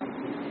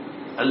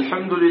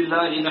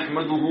अल्हम्दुलिल्लाह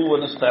नहमदुहु व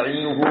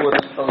नस्तईनुहु व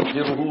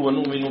नस्तगफिरुहु व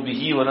नुमिनु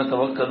बिही व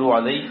नतवक्कलु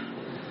अलैहि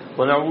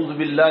व नऊज़ु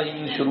बिल्लाहि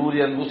मिन शुरूरि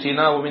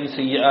अनफुसिना व मिन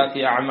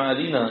सय्यिआति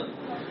अअमालिना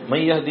मन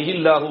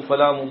यहदिहिल्लाहु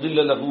फला मुदिल्ल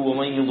लहु व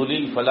मन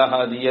युद्लिल फला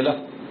हादिय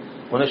लहु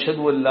व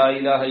नशहदु अन ला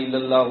इलाहा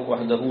इल्लल्लाहु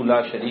वहदहु ला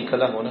शरीका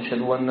लहु व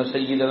नशहदु अन्न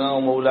सय्यिदना व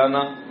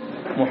मौलाना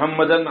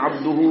मुहम्मदन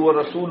अब्दुहु व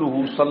रसूलुहु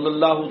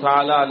सल्लल्लाहु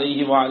तआला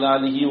अलैहि व अला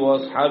आलिहि व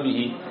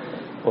अस्हाबिहि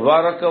व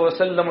बारक व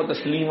सल्लम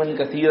तस्लीमन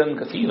कसीरन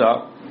कसीरा।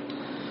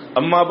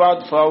 अम्मा बाद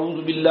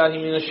फ़अऊज़ु बिल्लाहि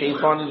मिनश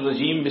शैतानिर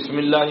रजीम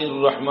बिस्मिल्लाहिर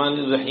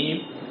रहमानिर रहीम।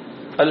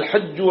 अल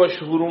हज्जु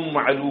अशहुरुम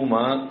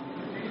मअलूमात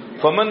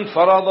फमन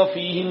फ़रद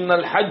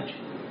फ़ीहिन्नल हज्ज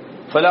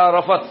फला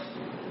रफ़स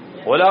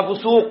वला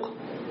फ़ुसूक़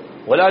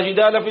वला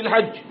जिदाल फ़िल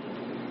हज्ज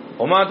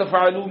वमा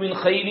तफ़अलू मिन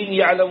खैरिन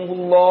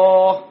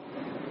यअलमुहुल्लाह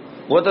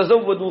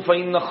वतज़व्वदू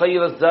फ़इन्न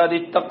खैरज़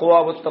ज़ादित तक़वा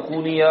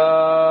वत्तक़ूनि या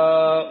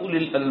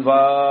उलिल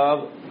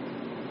अलबाब।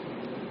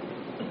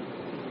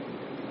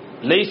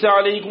 लैसा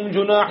अलैकुम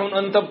जुनाहुन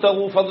अन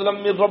तब्तगू फ़ज़लन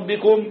मिन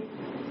रब्बिकुम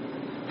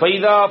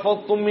फ़इज़ा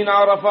अफ़ज़्तुम मिन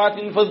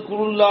अरफ़ातिन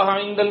फ़ज़्कुरुल्लाह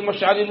इंदल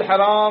मशअरिल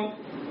हराम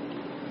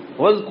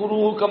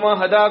वज़्कुरूहु कमा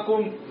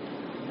हदाकुम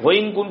व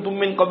इन कुंतुम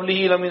मिन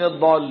क़ब्लिही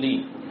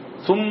लमिनद्दाल्लीन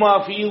सुम्मा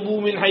अफ़ीज़ू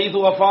मिन हैथु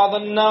अफ़ाज़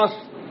अन्नास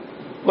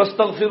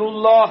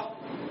वस्तग़फ़िरुल्लाह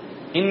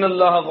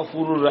इन्नल्लाह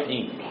गफ़ूरुर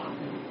रहीम।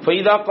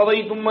 फ़इज़ा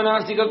क़ज़य्तुम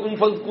मनासिककुम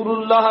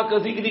फ़ज़्कुरुल्लाह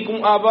कज़िक्रिकुम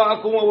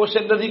आबाअकुम व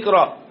अशद्द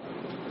ज़िक्रा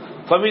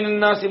फमिनन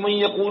नासि मन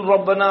यक़ूलु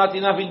रब्बना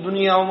आतिना फ़िद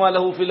दुनिया वमा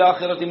लहु फ़िल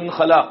आख़िरति मिन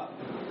ख़लाक़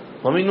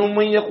व मिनहुम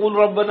मन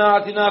यक़ूलु रब्बना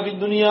आतिना फ़िद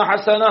दुनिया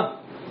हसनह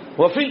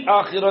व फ़िल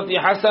आख़िरति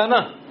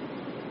हसनह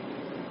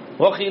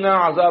व क़िना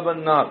अज़ाबन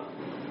नार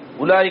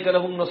उलाइका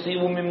लहुम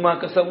नसीबुम मिम्मा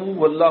कसबू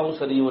वल्लाहु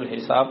सरीउल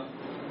हिसाब।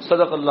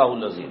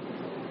 सदक़ल्लाहुल अज़ीम।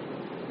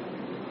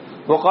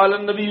 व क़ाल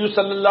अन्नबिय्यु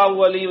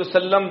सल्लल्लाहु अलैहि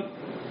वसल्लम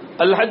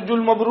अल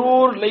हज्जुल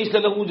मबरूर लैसा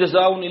लहु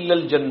जज़ाउन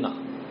इल्लल जन्नह।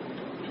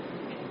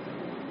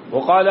 व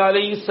क़ाल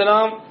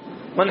अलैहिस्सलाम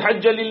मन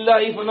हज्ज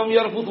लिल्लाहि फलम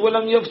यरफुस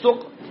वलम यफसुक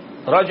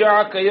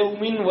रजअ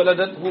कयौमिन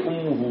वलदतहु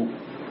उम्मुहु।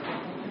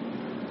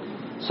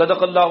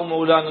 सदक़ल्लाहु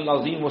मौलानल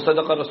अज़ीम व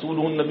सदक़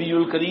रसूलुहुन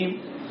नबियुल करीम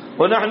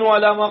व नहनु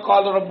अला मा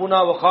क़ाल रब्बुना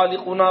व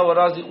ख़ालिक़ुना व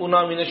राज़िक़ुना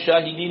मिनश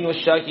शाहिदीन वश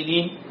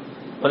शाकिरीन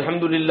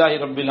वल्हम्दुलिल्लाहि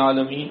रब्बिल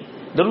आलमीन।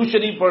 दरूद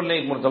शरीफ पढ़ लें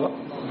एक मरतबा।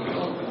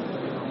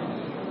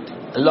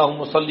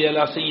 अल्लाहुम्मा सल्लि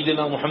अला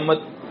सय्यिदिना मुहम्मद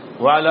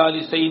व अला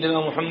आलि सय्यिदिना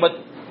मुहम्मद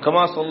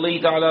कमा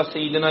सल्लैता अला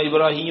सय्यिदिना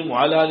इब्राहीम व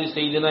अला आलि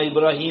सय्यिदिना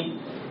इब्राहीम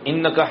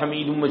इन्नका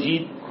हमीदुम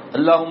मजीद।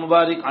 अल्लाहुम्मा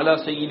बारिक अला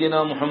सय्यिदिना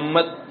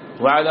मुहम्मद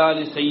व अला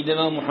आलि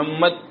सय्यिदिना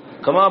मुहम्मद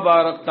कमा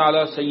बारकता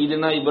अला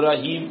सय्यिदिना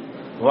इब्राहीम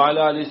व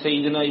अला आलि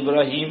सय्यिदिना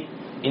इब्राहीम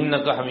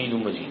इन्नका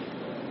हमीदुम मजीद।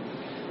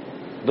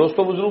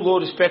 दोस्तों, बुजुर्गों,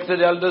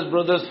 रिस्पेक्टेड एल्डर्स,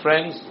 ब्रदर्स,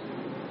 फ्रेंड्स,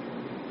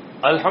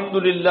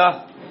 अल्हम्दुलिल्लाह,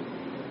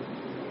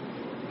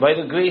 by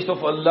the grace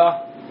of Allah,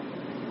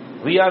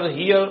 we are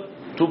here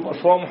to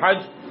perform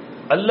Hajj.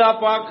 Allah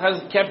Pak has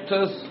kept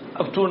us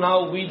up to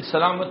now with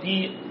salamati,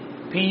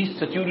 peace,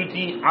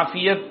 security,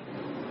 afiyat.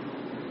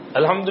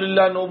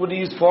 Alhamdulillah,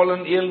 nobody is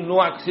fallen ill,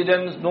 no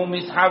accidents, no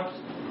mishaps,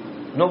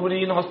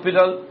 nobody in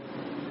hospital.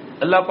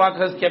 Allah Pak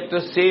has kept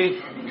us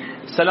safe,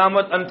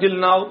 salamat until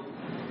now.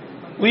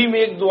 We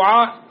make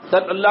dua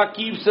that Allah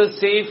keeps us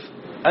safe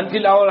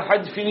until our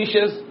Hajj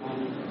finishes,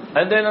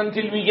 and then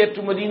until we get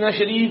to Medina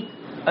Sharif,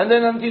 and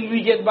then until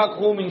we get back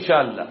home,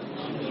 inshallah.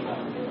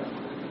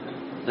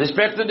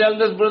 Respected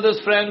elders, brothers,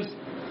 friends,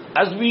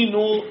 as we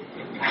know,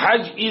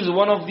 Hajj is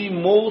one of the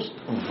most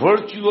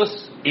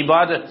virtuous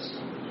ibadats.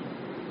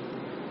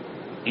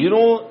 You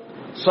know,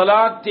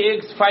 Salat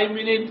takes 5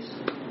 minutes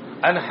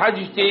and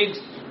Hajj takes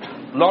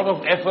a lot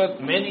of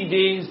effort, many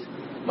days,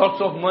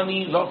 lots of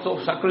money, lots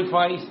of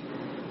sacrifice.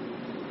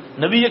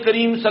 Nabi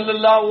Kareem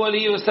sallallahu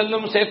alayhi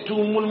wasallam said to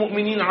Ummul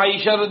Mu'mineen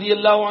Aisha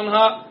radiyallahu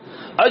anha,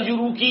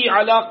 Ajruki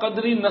ala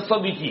qadri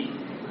nasabiki.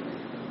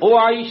 O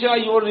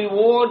Aisha, your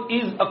reward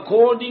is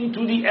according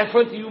to the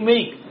effort you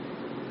make.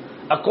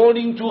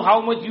 According to how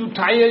much you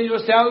tire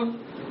yourself,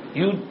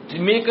 you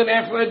make an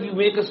effort, you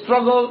make a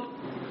struggle,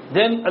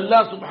 then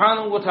Allah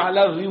subhanahu wa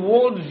ta'ala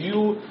rewards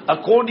you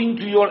according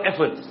to your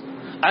efforts.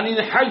 And in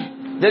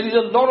Hajj, there is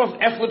a lot of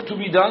effort to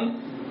be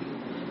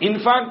done. In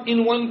fact,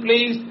 in one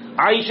place,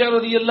 Aisha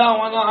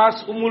radiyallahu anha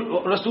asked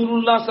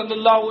Rasulullah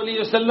sallallahu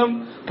alayhi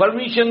wasallam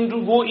permission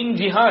to go in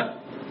jihad.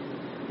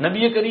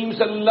 Nabi Kareem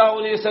sallallahu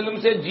alayhi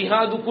wasallam said,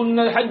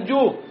 Jihadukunna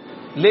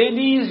hajju.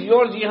 Ladies,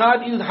 your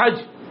jihad is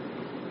Hajj.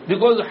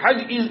 Because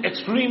Hajj is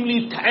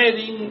extremely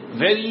tiring,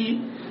 very,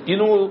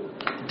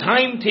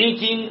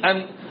 time-taking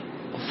and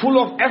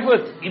full of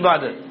effort,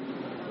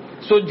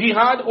 ibadah. So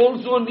jihad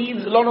also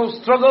needs a lot of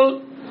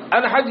struggle,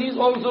 and Hajj is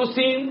also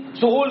same.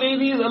 So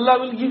ladies, Allah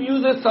will give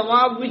you the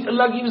sawab which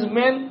Allah gives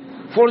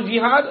men for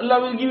jihad,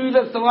 Allah will give you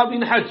the sawab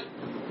in Hajj.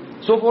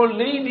 So for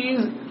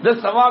ladies, the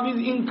sawab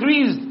is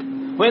increased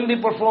when they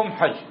perform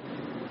Hajj.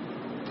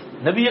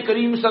 Nabi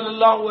Kareem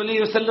sallallahu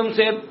alayhi wasallam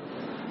said,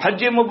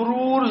 Hajj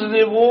Mabroor's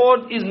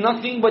reward is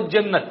nothing but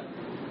Jannat.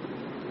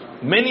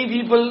 Many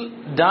people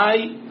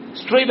die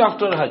straight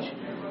after Hajj.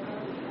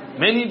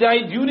 Many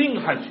die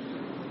during Hajj.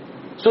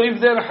 So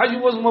if their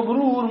Hajj was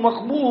mabrur,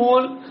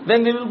 maqbool,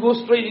 then they will go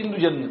straight into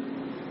Jannah.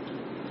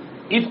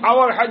 If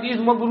our Hajj is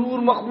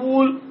mabrur,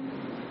 maqbool,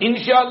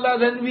 inshallah,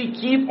 then we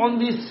keep on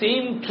the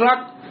same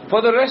track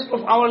for the rest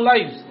of our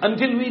lives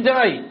until we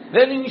die.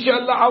 Then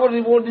inshallah our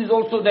reward is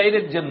also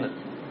direct Jannah.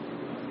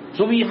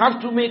 So we have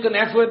to make an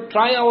effort,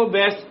 try our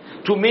best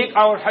to make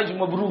our Hajj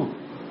mabrur.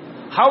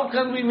 How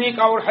can we make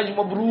our Hajj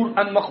mabrur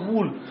and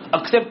maqbool,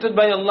 accepted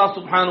by Allah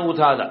subhanahu wa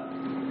ta'ala?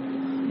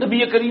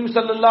 Nabi Kareem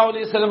sallallahu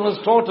alayhi wa sallam has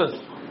taught us.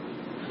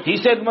 He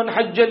said, Man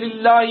hajja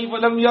lillahi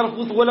walam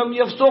yarfuth walam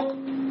yafsuq,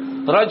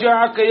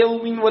 raja'a ka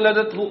yawmin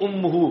waladathu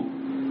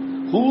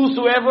ummuhu.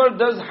 Whosoever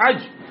does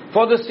Hajj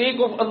for the sake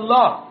of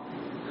Allah,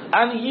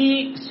 and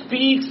he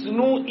speaks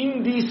no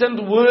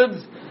indecent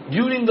words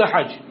during the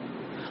Hajj,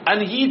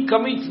 and he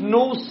commits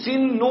no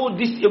sin, no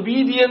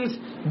disobedience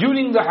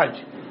during the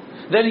Hajj,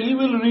 then he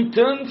will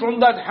return from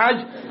that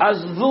Hajj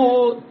as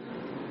though,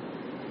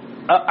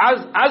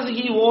 as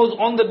he was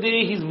on the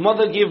day his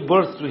mother gave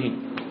birth to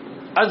him.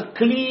 As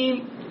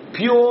clean,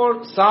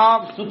 pure,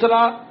 saaf,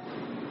 sutra,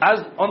 as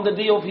on the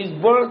day of his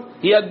birth,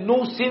 he had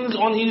no sins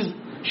on his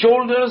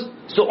shoulders.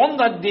 So on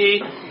that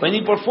day, when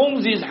he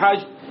performs his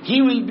Hajj,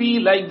 he will be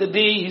like the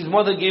day his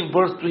mother gave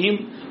birth to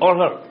him or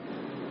her.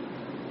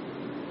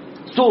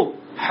 So,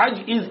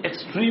 Hajj is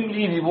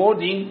extremely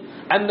rewarding,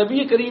 and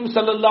Nabi Kareem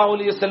sallallahu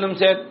alayhi wa sallam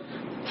said,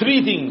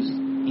 3 things.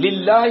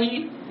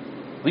 Lillahi,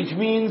 which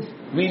means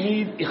we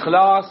need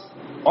ikhlas,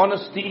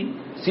 honesty,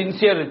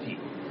 sincerity.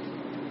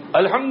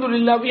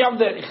 Alhamdulillah, we have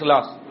that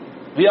ikhlas.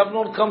 We have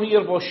not come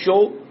here for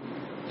show,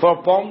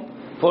 for pomp,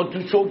 for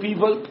to show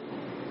people.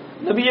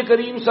 Nabi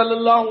Kareem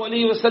sallallahu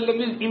alayhi wa sallam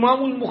is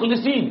Imamul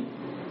Mukhlisin.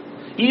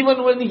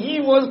 Even when he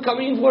was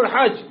coming for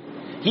Hajj,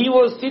 he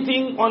was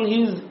sitting on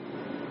his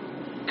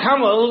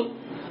camel,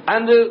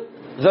 and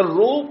the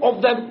rope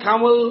of that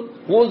camel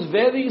was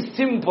very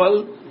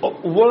simple,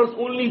 worth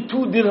only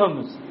 2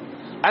 dirhams.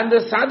 And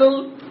the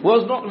saddle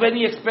was not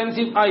very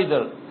expensive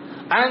either.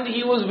 And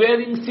he was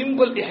wearing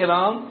simple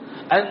ihram,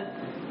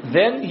 and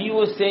then he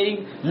was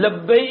saying,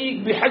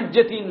 Labbaik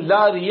bihajjatin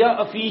la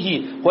riya'a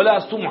fihi wa la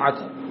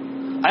sum'ata.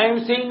 I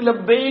am saying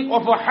Labbaik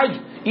of a Hajj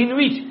in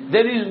which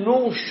there is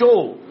no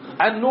show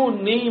and no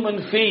name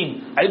and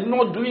fame. I am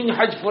not doing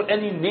Hajj for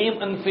any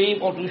name and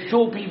fame or to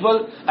show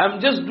people. I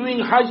am just doing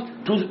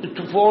Hajj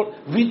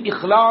with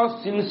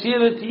ikhlas,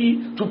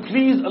 sincerity, to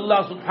please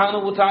Allah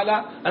subhanahu wa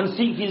ta'ala and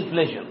seek His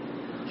pleasure.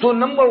 So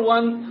number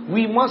 1,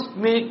 we must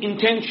make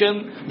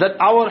intention that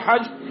our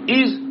Hajj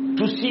is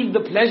to seek the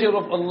pleasure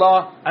of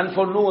Allah and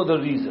for no other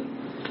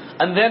reason.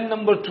 And then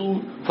number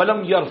 2,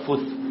 falam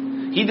yarfuth.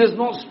 He does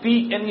not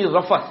speak any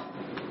rafath.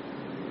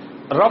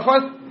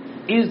 Rafath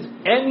is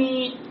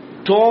any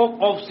talk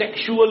of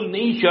sexual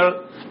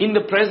nature in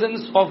the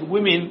presence of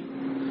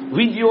women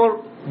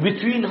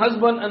between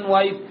husband and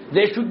wife.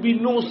 There should be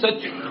no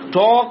such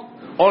talk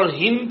or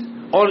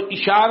hint or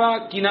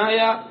ishara,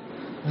 kinaya.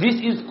 This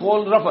is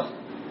called rafath.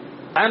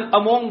 And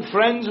among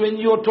friends, when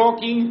you are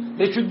talking,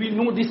 there should be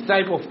no this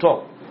type of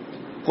talk.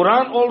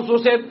 Quran also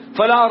said,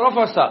 فَلَا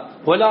رَفَسَ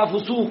وَلَا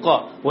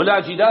فُسُوقَ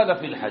وَلَا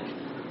جِدَالَ فِي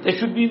الْحَجِّ. There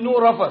should be no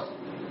rafath.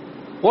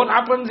 What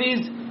happens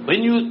is,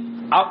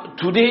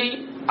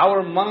 today,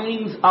 our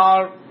minds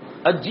are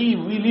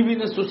ajeeb. We live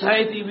in a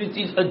society which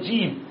is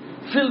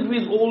ajeeb, filled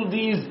with all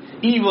these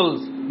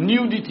evils,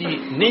 nudity,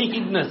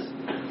 nakedness,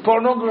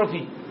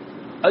 pornography.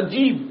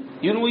 Ajeeb.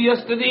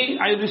 Yesterday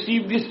I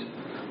received this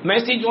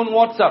message on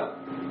WhatsApp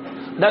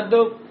that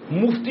the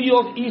Mufti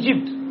of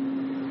Egypt,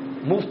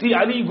 Mufti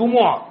Ali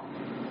Gumwa,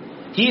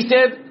 he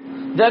said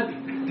that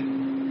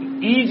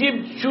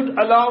Egypt should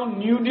allow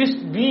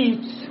nudist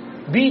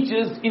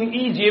beaches in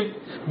Egypt,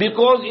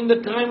 because in the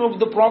time of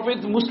the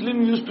Prophet,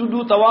 Muslims used to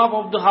do tawaf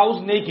of the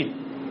house naked.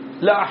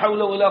 La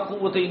hawla wa la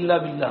quwwata illa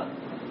billah.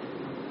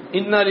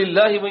 Inna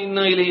lillahi wa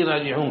inna ilayhi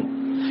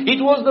raji'un.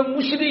 It was the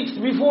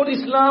mushriks before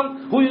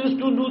Islam who used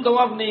to do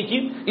tawaf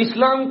naked.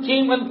 Islam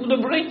came and put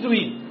a break to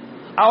it.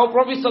 Our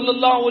Prophet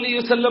sallallahu alayhi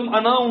wa sallam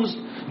announced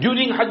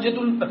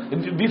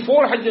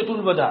before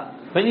Hajjatul Wada,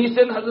 when he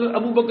sent Hazrat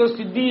Abu Bakr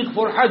Siddiq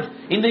for Hajj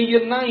in the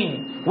year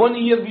 9, 1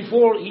 year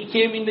before he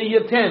came in the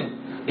year 10.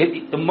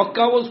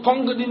 Makkah was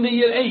conquered in the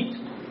year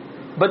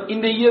 8. But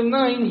in the year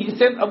 9, he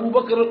sent Abu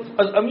Bakr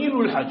as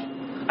Amirul Hajj.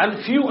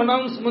 And few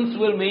announcements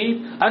were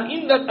made. And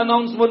in that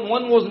announcement,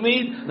 one was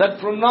made that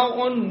from now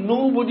on,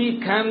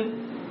 nobody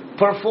can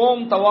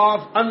perform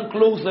tawaf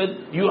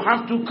unclothed. You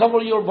have to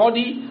cover your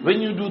body when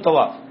you do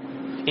tawaf.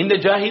 In the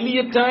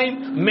Jahiliyyah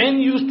time, men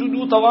used to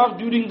do tawaf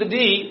during the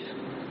day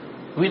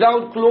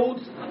without clothes,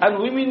 and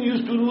women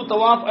used to do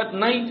tawaf at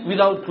night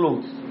without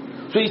clothes.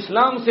 So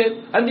Islam said,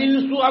 and they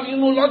used to have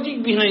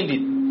logic behind it.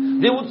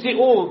 They would say,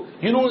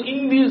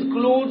 in these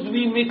clothes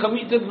we may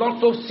committed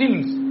lots of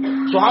sins.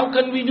 So how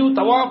can we do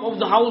tawaf of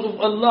the house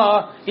of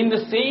Allah in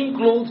the same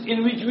clothes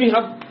in which we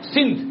have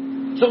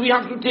sinned? So we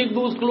have to take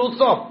those clothes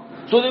off.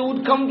 So they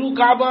would come to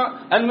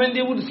Kaaba, and when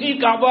they would see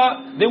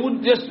Kaaba, they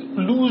would just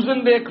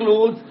loosen their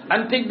clothes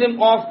and take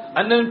them off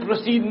and then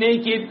proceed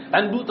naked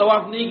and do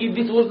tawaf naked.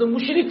 This was the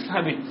mushrik's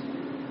habit.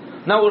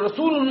 Now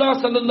Rasulullah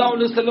sallallahu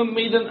alaihi wasallam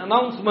made an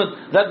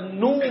announcement that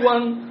no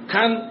one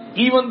can,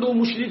 even though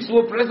mushriks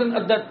were present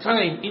at that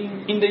time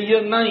in the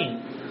year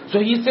 9. So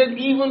he said,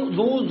 even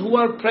those who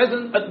are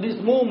present at this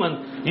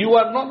moment, you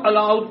are not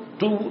allowed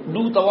to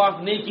do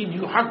tawaf naked,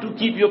 you have to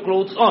keep your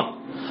clothes on.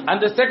 And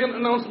the second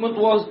announcement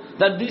was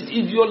that this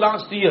is your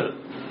last year.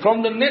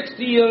 From the next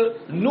year,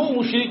 no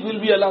mushrik will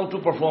be allowed to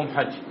perform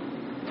Hajj.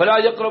 فَلَا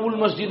يَقْرَبُ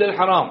الْمَسْجِدَ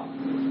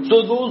الْحَرَامِ.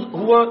 So those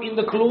who are in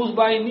the close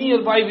by,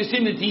 nearby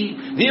vicinity,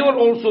 they were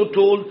also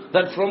told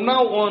that from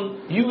now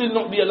on, you will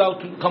not be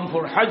allowed to come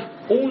for Hajj.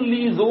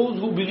 Only those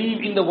who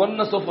believe in the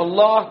oneness of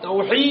Allah,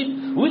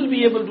 Tawheed, will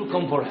be able to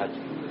come for Hajj.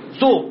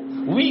 So,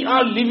 we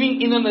are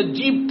living in an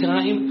Ajib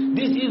time.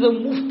 This is a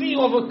mufti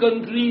of a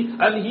country,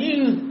 and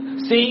he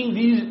is saying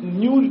these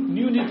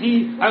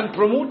nudity and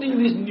promoting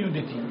this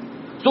nudity.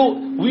 So,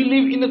 we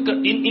live in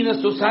a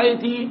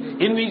society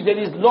in which there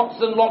is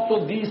lots and lots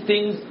of these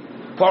things.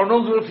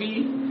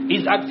 Pornography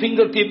is at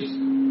fingertips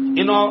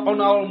on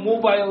our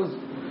mobiles.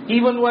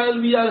 Even while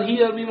we are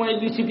here, we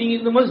might be sitting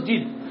in the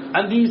masjid,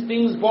 and these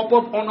things pop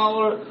up on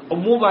our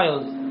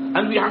mobiles,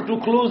 and we have to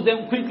close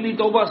them quickly.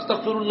 Tawbah,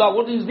 astaghfirullah.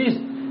 What is this?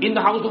 In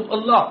the house of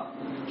Allah.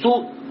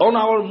 So on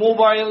our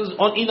mobiles,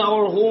 in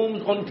our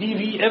homes, on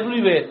TV,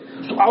 everywhere.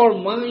 So our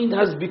mind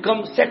has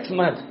become sex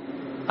mad.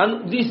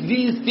 And these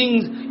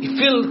things,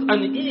 filth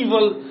and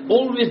evil,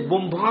 always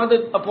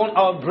bombarded upon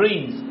our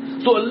brains.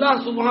 So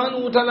Allah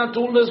subhanahu wa ta'ala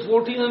told us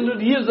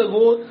 1400 years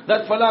ago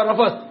that Fala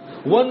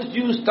Rafath. Once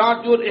you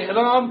start your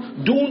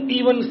ihram, don't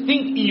even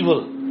think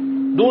evil.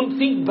 Don't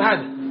think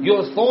bad.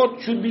 Your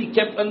thought should be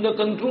kept under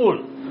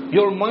control.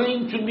 Your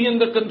mind should be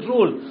under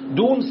control.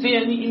 Don't say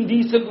any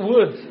indecent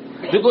words.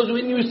 Because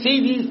when you say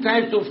these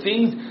types of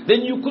things,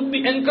 then you could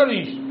be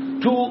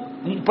encouraged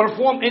to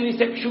perform any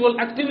sexual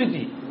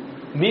activity.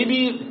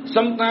 Maybe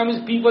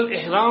sometimes people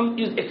ihram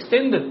is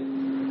extended.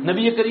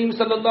 Nabi Kareem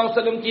sallallahu alaihi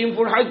wasallam came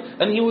for Hajj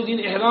and he was in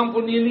ihram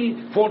for nearly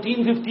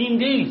 14-15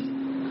 days.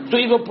 So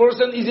if a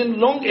person is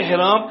in long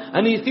ihram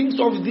and he thinks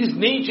of this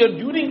nature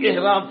during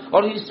ihram,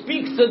 or he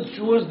speaks such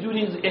words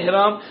during his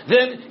ihram,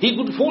 then he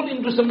could fall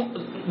into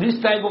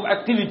this type of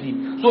activity.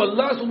 So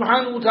Allah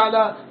subhanahu wa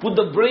ta'ala put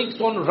the brakes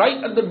on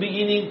right at the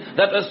beginning,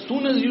 that as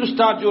soon as you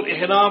start your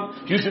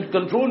ihram, you should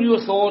control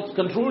your thoughts,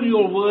 control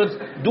your words,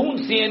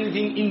 don't say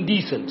anything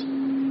indecent.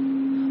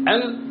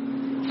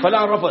 And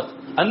fala rafath.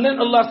 And then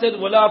Allah said,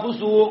 wala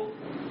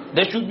fusuq,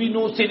 there should be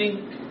no sinning,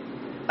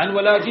 and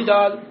wala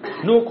jidal,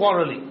 no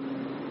quarreling.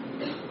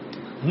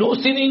 No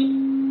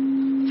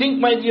sinning. Think,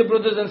 my dear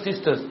brothers and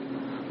sisters,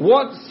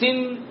 what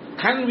sin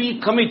can we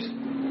commit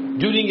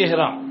during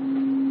ihram?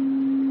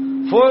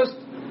 First,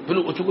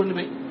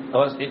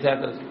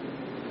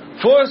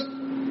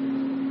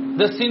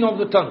 the sin of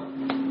the tongue.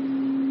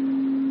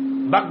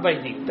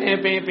 Backbiting.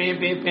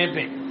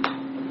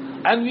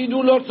 And we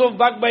do lots of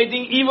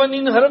backbiting even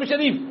in Haram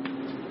Sharif.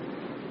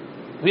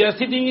 We are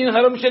sitting in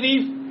Haram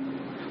Sharif.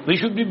 We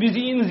should be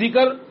busy in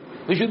zikr.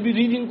 We should be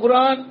reading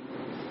Quran.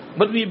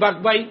 But we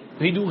backbite.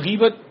 We do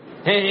ghibat.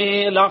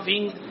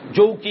 Laughing,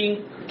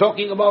 joking,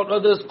 talking about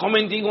others,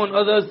 commenting on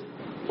others.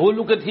 Oh,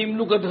 look at him,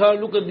 look at her,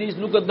 look at this,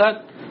 look at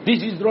that.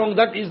 This is wrong,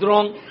 that is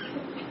wrong.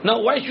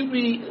 Now, why should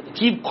we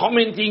keep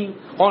commenting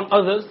on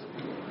others?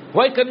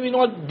 Why can we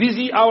not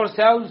busy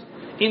ourselves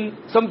in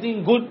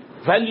something good,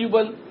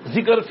 valuable,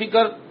 zikr,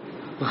 fikr?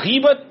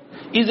 Ghibat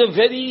is a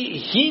very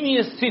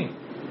heinous sin,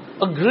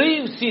 a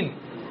grave sin.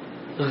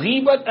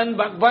 Ghibat and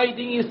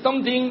backbiting is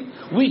something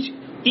which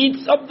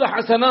eats up the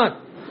hasanat,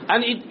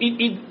 and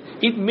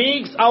it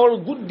makes our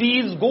good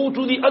deeds go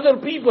to the other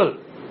people.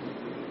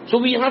 So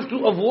we have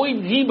to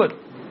avoid ghibat.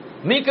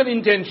 Make an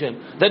intention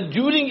that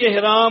during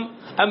ihram,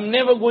 I'm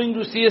never going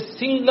to say a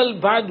single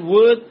bad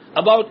word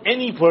about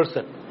any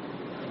person.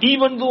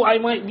 Even though I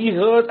might be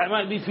hurt, I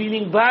might be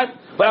feeling bad,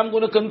 but I'm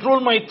going to control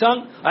my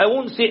tongue. I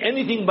won't say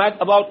anything bad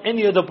about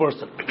any other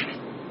person.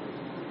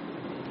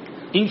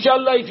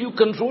 Inshallah, if you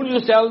control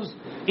yourselves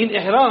in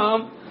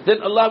ihram,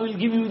 then Allah will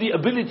give you the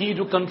ability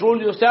to control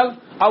yourself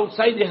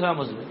outside ihram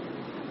as well.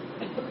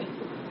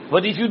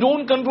 But if you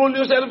don't control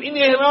yourself in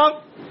ihram,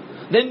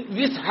 then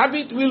this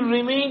habit will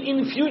remain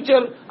in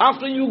future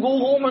after you go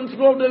home and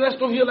throughout the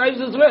rest of your lives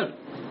as well.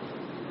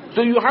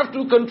 So you have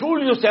to control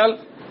yourself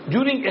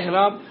during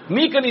ihram.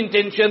 Make an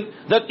intention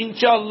that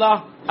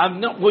inshallah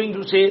I'm not going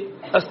to say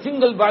a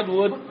single bad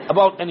word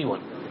about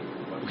anyone.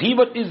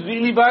 Ghibat is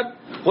really bad.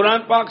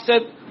 Quran Pak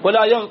said,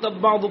 وَلَا يَغْتَبْ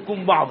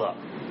بَعْضُكُمْ بَعْضًا.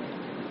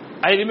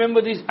 I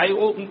remember this, I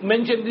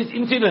mentioned this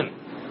incident,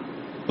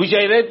 which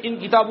I read in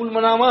Kitabul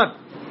Manamat.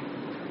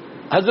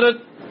 Hazrat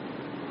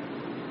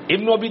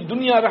Ibn Abi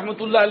Dunya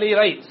rahmatullah alayhi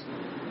writes,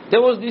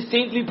 there was this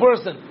saintly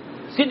person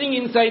sitting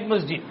inside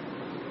masjid.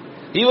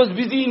 He was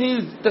busy in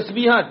his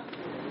tasbihat,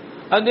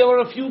 and there were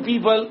a few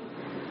people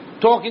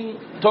talking,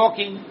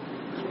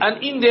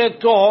 and in their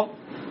talk,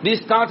 they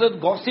started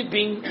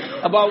gossiping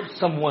about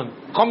someone,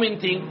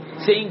 commenting,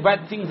 saying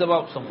bad things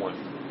about someone.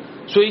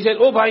 So he said,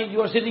 oh bhai,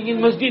 you are sitting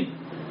in masjid,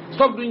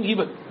 stop doing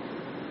ghibat.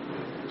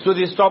 So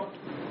they stopped.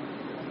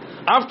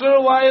 After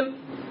a while,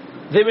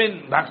 they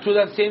went back to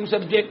that same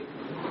subject.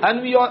 And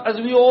as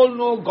we all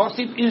know,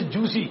 gossip is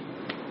juicy.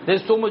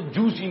 There's so much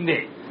juice in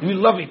there. You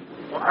love it.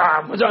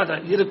 Maza aata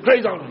hai. You're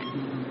crazy out of it.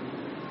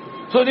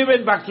 So they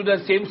went back to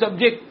that same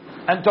subject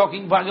and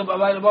talking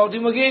about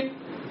him again.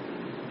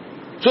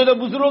 So the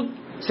Buzurg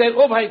said,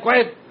 oh bhai,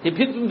 quiet.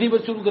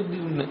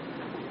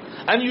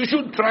 And you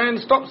should try and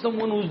stop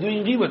someone who's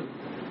doing ghibat.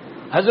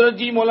 Hazrat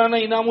Ji Maulana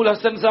Inamul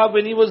Hasan Sahab,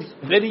 when he was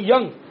very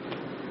young,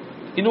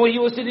 he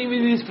was sitting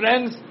with his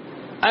friends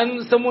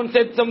and someone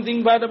said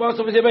something bad about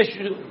someone. He said,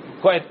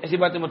 quiet, aisi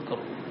baatein mat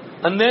karo.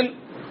 And then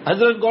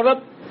Hazrat got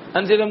up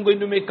and said, I'm going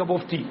to make a cup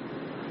of tea.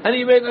 And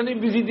he went and he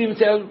busied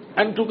himself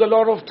and took a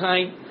lot of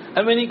time.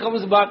 And when he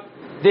comes back,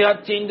 they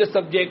had changed the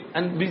subject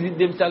and busied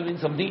themselves in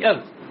something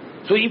else.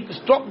 So he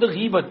stopped the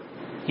ghibat.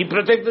 He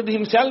protected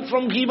himself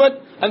from ghibat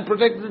and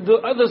protected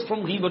the others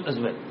from ghibat as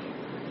well.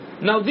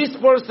 Now this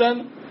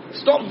person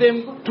stopped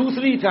them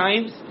 2-3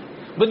 times,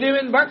 but they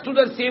went back to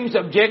that same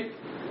subject.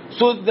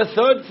 So the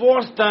third,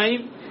 fourth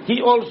time,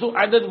 he also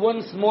added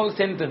one small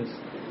sentence.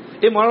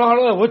 He is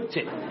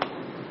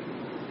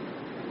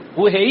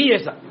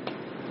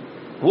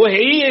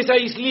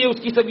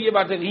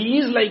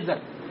like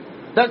that.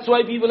 That's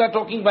why people are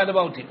talking bad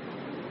about him.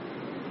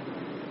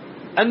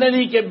 And then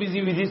he kept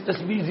busy with his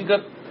tasbih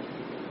zikr.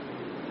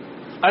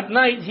 At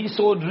night he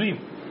saw a dream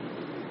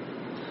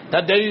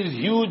that there is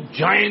huge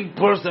giant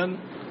person,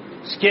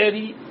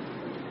 scary,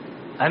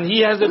 and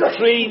he has a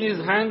tray in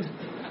his hand,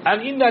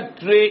 and in that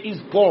tray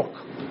is pork.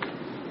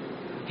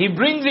 He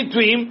brings it to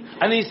him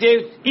and he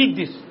says, eat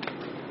this.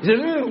 He said,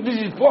 no, this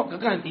is pork, I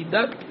can't eat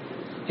that.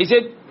 He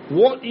said,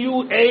 what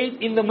you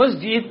ate in the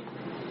masjid,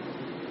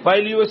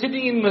 while you were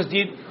sitting in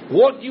masjid,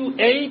 what you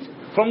ate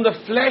from the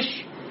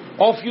flesh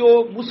of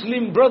your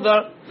Muslim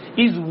brother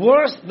is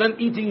worse than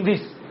eating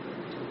this.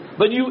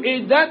 But you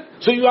ate that,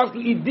 so you have to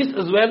eat this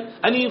as well.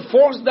 And he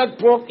forced that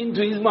pork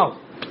into his mouth.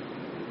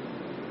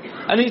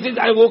 And he said,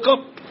 I woke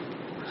up.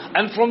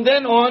 And from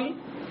then on,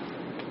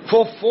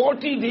 for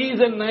 40 days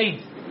and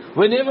nights,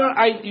 whenever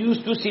I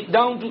used to sit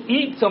down to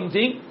eat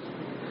something,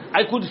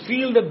 I could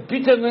feel the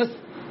bitterness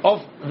of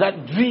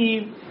that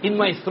dream in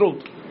my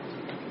throat.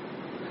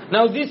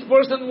 Now this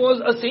person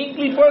was a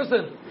saintly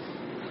person.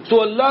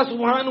 So Allah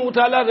subhanahu wa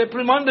ta'ala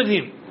reprimanded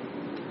him.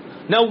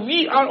 Now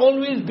we are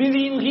always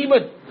busy in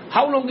ghibat.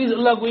 How long is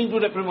Allah going to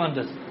reprimand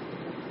us?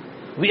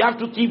 We have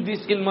to keep this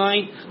in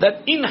mind,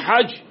 that in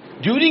Hajj,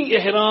 during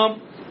Ihram,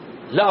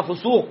 la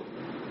fusuq.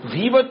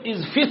 Ghibat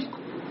is fisq.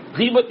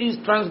 Ghibat is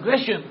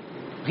transgression.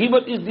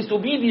 Ghibat is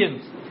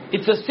disobedience.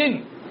 It's a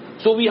sin.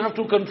 So we have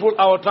to control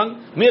our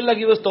tongue. May Allah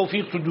give us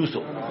tawfiq to do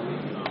so.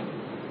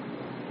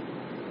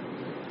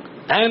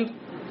 And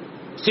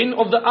sin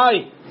of the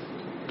eye.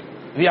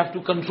 We have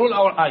to control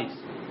our eyes.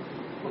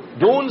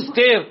 Don't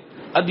stare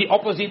at the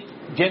opposite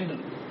gender.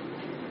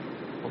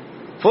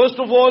 First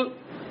of all,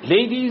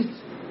 ladies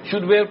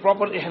should wear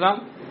proper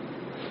ihram.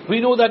 We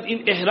know that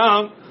in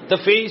ihram, the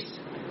face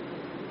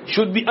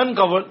should be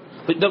uncovered.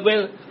 But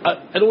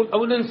I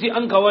wouldn't say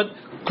uncovered.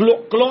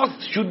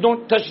 Cloth should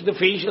not touch the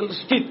facial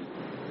strip.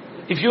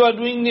 If you are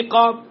doing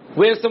niqab,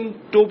 wear some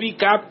topi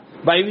cap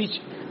by which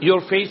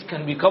your face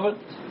can be covered.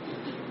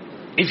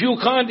 If you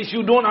can't, if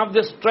you don't have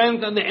the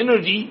strength and the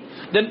energy,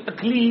 then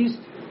at least,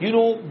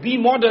 be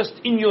modest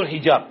in your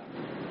hijab.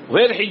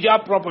 Wear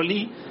hijab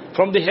properly.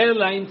 From the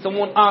hairline,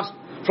 someone asked,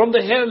 from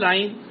the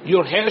hairline,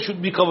 your hair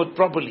should be covered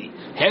properly.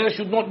 Hair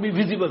should not be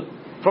visible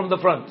from the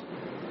front.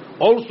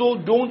 Also,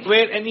 don't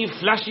wear any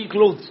flashy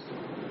clothes.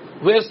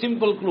 Wear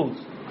simple clothes.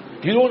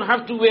 You don't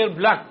have to wear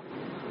black.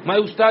 My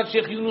Ustad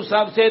Sheikh Yunus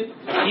Sahab said,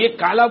 ये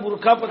काला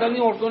बुरखा पता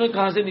नहीं औरतों ने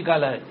कहाँ से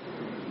निकाला है.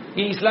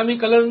 ये इस्लामी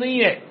कलर नहीं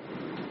है.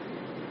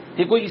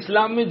 ये कोई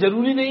इस्लाम में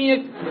जरूरी नहीं है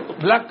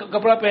black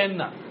कपड़ा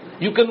पहनना.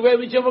 You can wear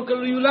whichever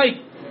color you like.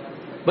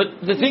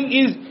 But the thing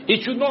is,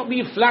 it should not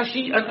be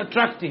flashy and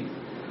attractive.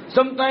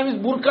 Sometimes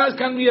burqas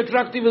can be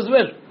attractive as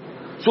well.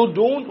 So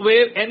don't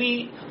wear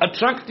any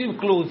attractive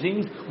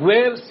clothing,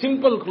 wear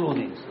simple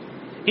clothing.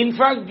 In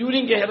fact,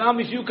 during ihram,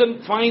 if you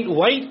can find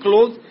white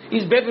clothes,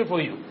 is better for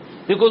you.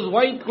 Because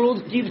white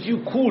clothes keeps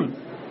you cool.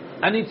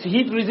 And it's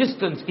heat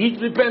resistant, heat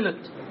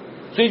repellent.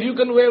 So if you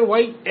can wear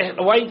white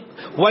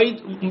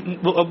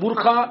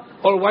burqa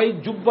or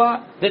white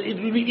jubba, then it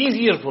will be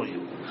easier for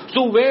you.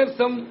 So wear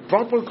some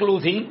proper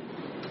clothing.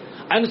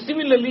 And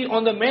similarly,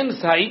 on the men's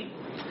side,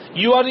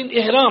 you are in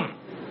ihram.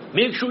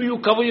 Make sure you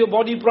cover your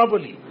body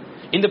properly.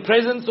 In the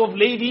presence of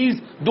ladies,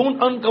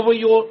 don't uncover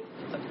your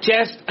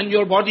chest and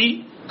your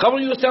body. Cover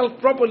yourself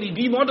properly.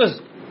 Be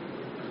modest.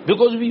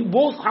 Because we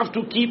both have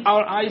to keep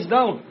our eyes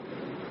down.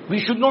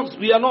 We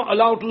are not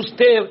allowed to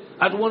stare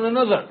at one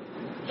another.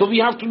 So we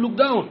have to look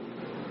down.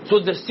 So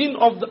the sin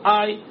of the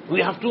eye, we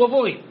have to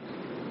avoid.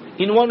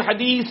 In one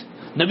hadith,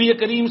 Nabi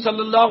Kareem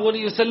sallallahu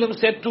alayhi wa sallam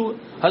said to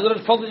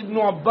Hazrat Fadl ibn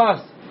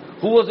Abbas,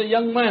 who was a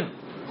young man,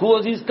 who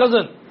was his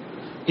cousin.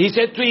 He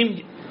said to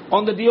him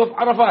on the day of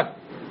Arafat,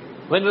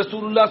 when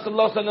Rasulullah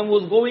sallallahu alaihi wasallam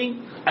was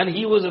going and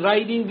he was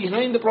riding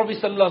behind the Prophet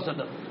sallallahu alaihi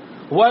wasallam,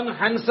 one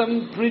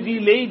handsome, pretty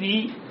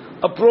lady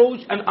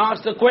approached and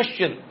asked a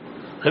question.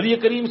 Nabi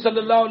Kareem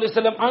sallallahu alaihi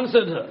wasallam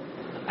answered her,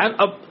 and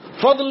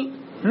Fadl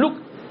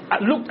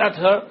looked at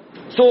her.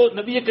 So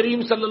Nabi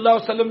Kareem sallallahu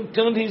alaihi wasallam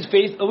turned his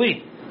face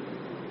away.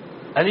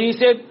 And he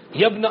said,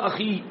 Yabna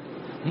akhi,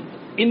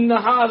 inna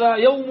hadha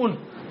yawmun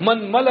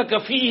man malaka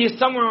fihi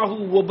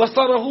sam'ahu wa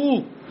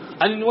basarahu.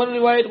 And in one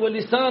riwayat, wa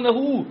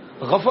lisanahu,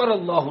 ghafara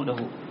Allahu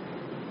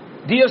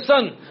lahu. Dear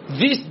son,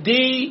 this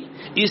day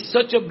is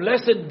such a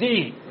blessed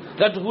day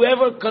that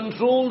whoever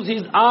controls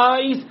his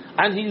eyes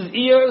and his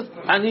ears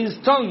and his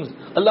tongues,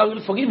 Allah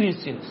will forgive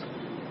his sins.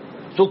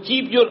 So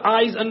keep your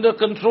eyes under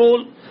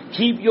control,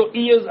 keep your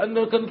ears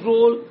under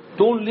control,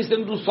 don't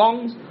listen to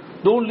songs,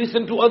 don't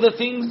listen to other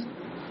things.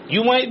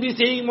 You might be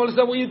saying,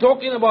 Maulana, what are you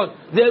talking about?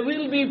 There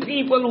will be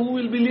people who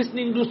will be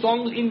listening to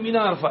songs in Mina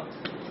Arafat.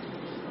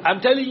 I'm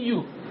telling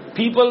you,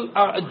 people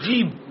are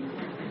ajib.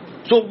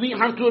 So we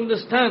have to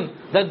understand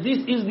that this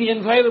is the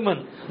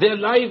environment. Their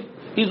life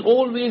is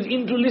always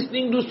into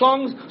listening to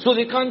songs, so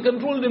they can't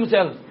control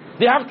themselves.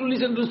 They have to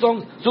listen to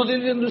songs, so they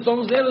listen to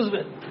songs there as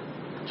well.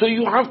 So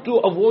you have to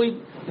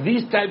avoid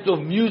these types of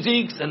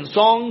musics and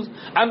songs,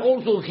 and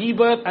also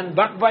ghibat and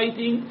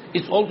backbiting.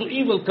 It's also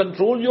evil.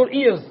 Control your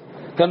ears,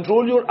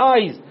 control your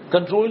eyes,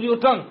 control your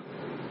tongue.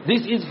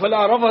 This is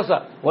fala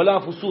rafasa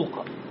wala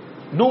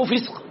fusuqa. No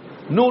fisq,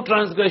 no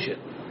transgression.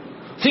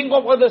 Think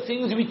of other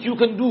things which you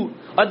can do,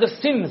 other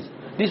sins,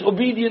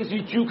 disobedience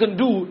which you can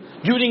do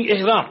during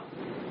ihram.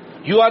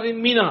 You are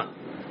in Mina,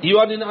 you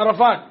are in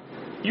Arafat,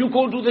 you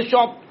go to the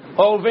shop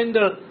or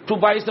vendor to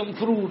buy some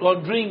fruit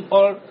or drink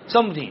or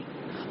something,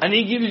 and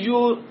he gives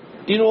you,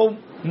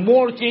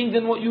 more change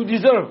than what you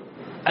deserve,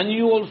 and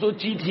you also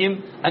cheat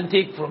him and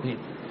take from him.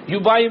 You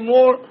buy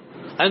more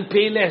and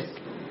pay less.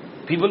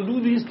 People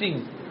do these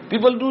things.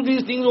 People do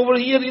these things over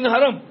here in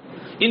Haram,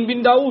 in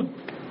Bin Dawood.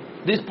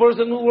 This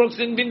person who works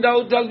in Bin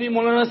Dawood tells me,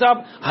 Maulana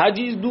Sahab,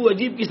 Hajis do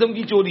ajib kisam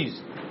ki choris.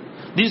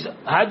 This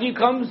Haji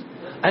comes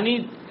and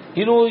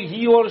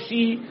he or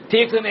she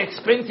takes an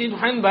expensive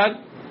handbag,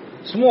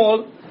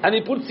 small, and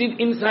he puts it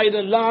inside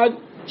a large,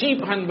 cheap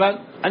handbag,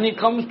 and he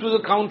comes to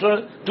the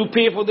counter to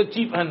pay for the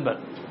cheap handbag.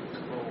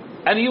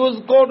 And he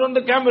was caught on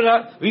the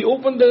camera. We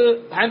opened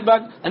the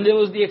handbag and there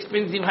was the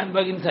expensive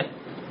handbag inside.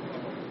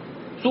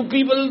 So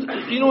people,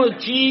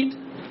 cheat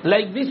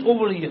like this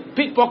over here.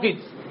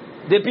 Pickpockets.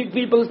 They pick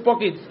people's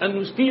pockets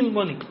and steal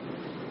money.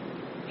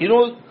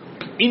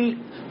 In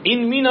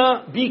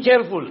Mina, be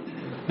careful.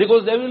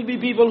 Because there will be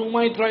people who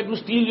might try to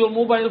steal your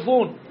mobile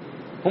phone,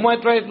 who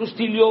might try to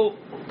steal your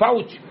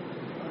pouch.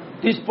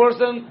 This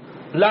person,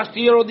 last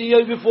year or the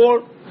year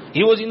before,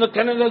 he was in the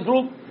Canada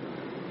group.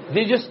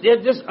 They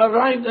had just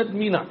arrived at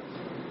Mina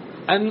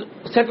and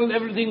settled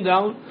everything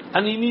down,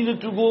 and he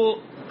needed to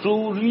go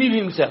to relieve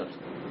himself.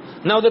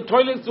 Now the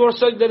toilets were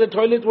such that the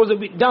toilet was a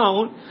bit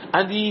down,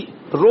 and the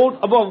road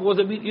above was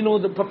a bit,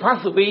 the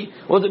pathway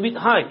was a bit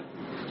high.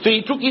 So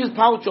he took his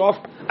pouch off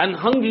and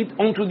hung it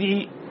onto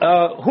the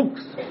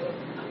hooks.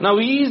 Now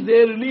he is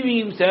there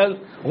relieving himself.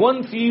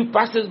 One thief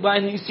passes by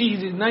and he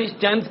sees his nice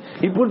chance.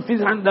 He puts his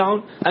hand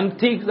down and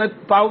takes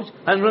that pouch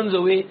and runs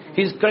away.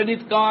 His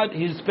credit card,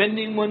 his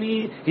spending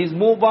money, his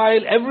mobile,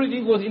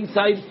 everything was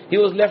inside. He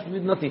was left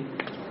with nothing.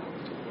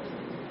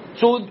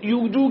 So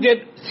you do get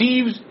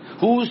thieves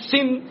who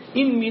sin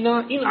in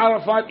Mina, in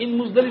Arafat, in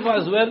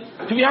Muzdalifah as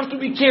well. So we have to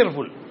be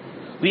careful.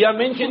 We are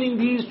mentioning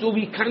these so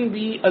we can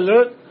be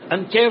alert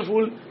and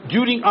careful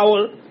during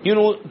our,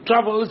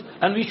 travels,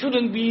 and we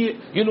shouldn't be,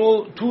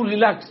 too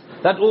relaxed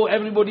that,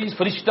 everybody is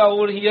farishta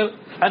over here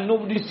and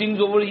nobody sins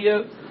over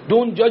here.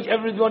 Don't judge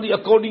everybody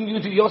according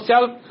to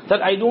yourself,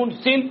 that I don't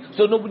sin,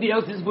 so nobody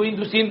else is going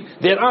to sin.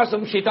 There are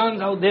some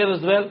shaitans out there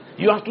as well.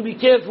 You have to be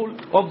careful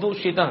of those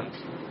shaitans.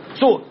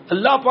 So,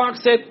 Allah Pak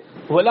said,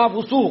 wala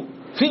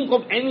fusuq. Think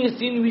of any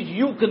sin which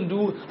you can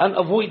do and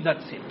avoid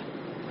that sin.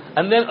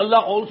 And then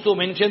Allah also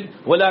mentioned,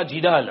 wala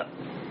jidala.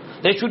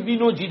 There should be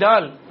no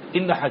jidal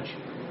in the Hajj.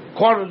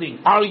 Quarreling,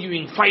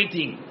 arguing,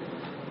 fighting.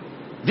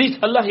 This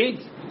Allah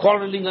hates,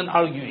 quarreling and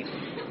arguing.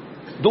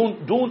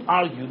 Don't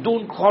argue,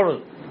 don't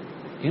quarrel.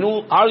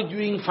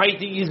 Arguing,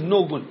 fighting is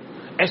no good.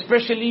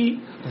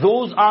 Especially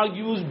those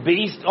argues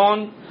based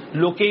on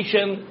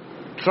location,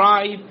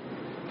 tribe,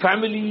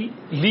 family,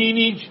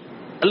 lineage.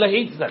 Allah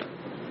hates that.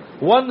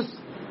 Once,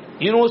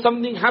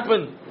 something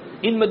happened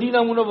in Medina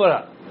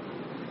Munawwara,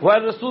 while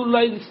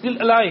Rasulullah is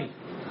still alive.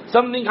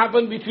 Something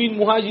happened between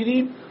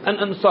Muhajirin and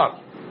Ansar.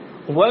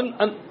 One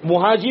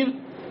Muhajir,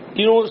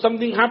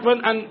 something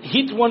happened and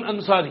hit one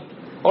Ansari,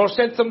 or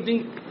said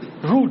something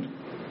rude.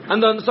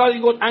 And the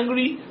Ansari got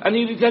angry and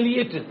he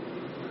retaliated.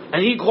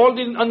 And he called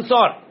in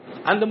Ansar.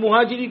 And the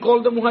Muhajiri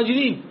called the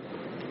Muhajirin.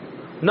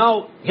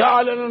 Now, Ya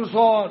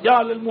al-Ansar, Ya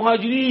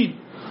al-Muhajirin.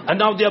 And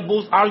now they are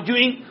both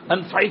arguing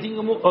and fighting.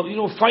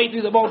 Fight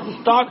is about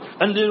to start,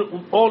 and they're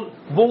all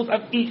both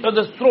at each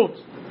other's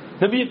throats.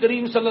 Nabi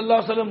Kareem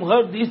sallallahu alaihi wasallam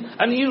heard this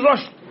and he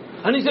rushed.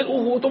 And he said,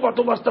 oh, toba,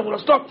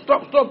 astaghfirullah, stop.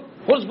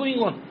 What's going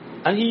on?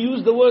 And he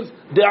used the words,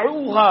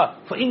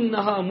 Da'uha fa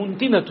innaha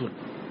muntinatun.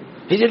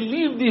 He said,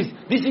 leave this.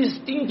 This is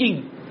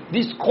stinking.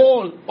 This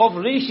call of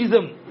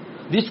racism,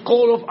 this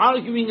call of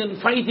arguing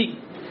and fighting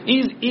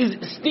is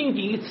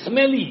stinking. It's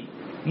smelly.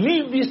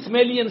 Leave this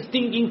smelly and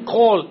stinking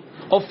call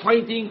of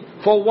fighting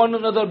for one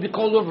another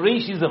because of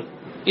racism.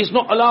 It's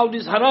not allowed,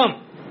 it's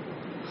haram.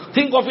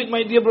 Think of it,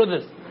 my dear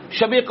brothers.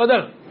 Shab-e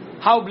Qadr,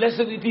 how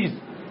blessed it is.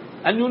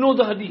 And you know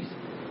the hadith.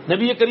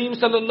 Nabi Kareem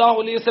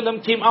sallallahu alayhi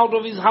wasallam came out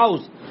of his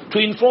house to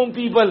inform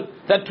people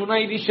that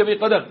tonight is Shab-e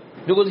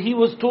Qadr, because he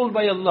was told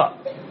by Allah.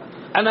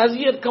 And as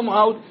he had come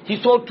out,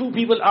 he saw two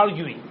people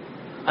arguing.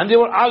 And they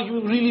were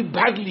arguing really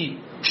badly,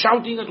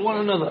 shouting at one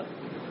another.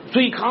 So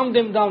he calmed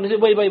them down. He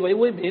said, wait a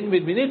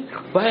minute.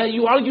 Why are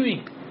you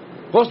arguing?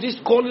 What's this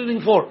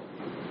quarreling for?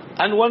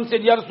 And one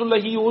said, Ya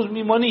Rasulullah, he owes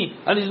me money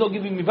and he's not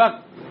giving me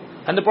back.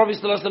 And the Prophet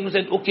ﷺ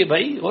said, okay,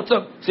 bhai, what's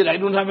up? He said, I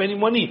don't have any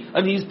money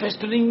and he's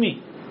pestering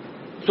me.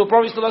 So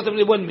Prophet ﷺ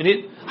said, 1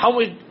 minute, how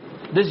much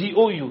does he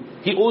owe you?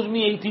 He owes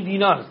me 80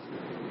 dinars.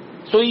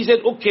 So he said,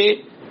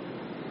 okay,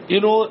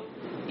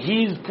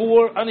 he is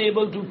poor,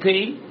 unable to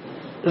pay,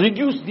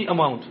 reduce the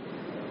amount.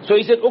 So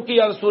he said, okay,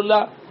 Ya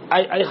Rasulullah,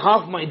 I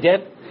half my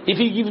debt. If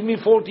he gives me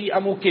 40,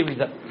 I'm okay with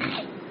that.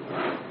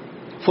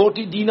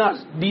 40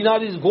 dinars.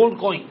 Dinar is gold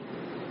coin.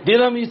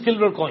 Dirham is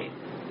silver coin.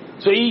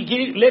 So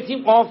he let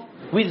him off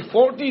with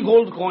 40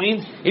 gold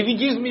coins. If he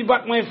gives me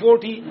back my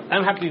 40,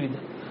 I'm happy with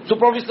that. So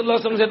Prophet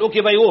ﷺ said,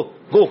 okay, bhai,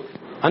 go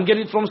and get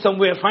it from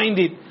somewhere, find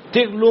it,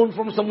 take loan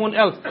from someone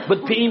else,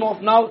 but pay him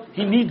off now,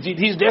 he needs it,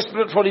 he's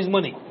desperate for his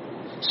money.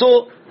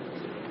 So,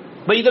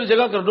 bhai, idhar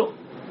jagah kar do,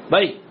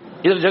 bhai,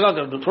 idhar jagah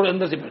kar do, thode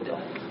andar se baith jao.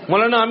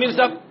 Maulana Amir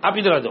sahab, aap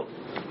idhar aa jao.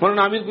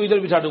 Maulana Amir ko idhar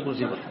bitha do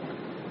kursi par.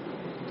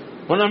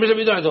 Maulana Amir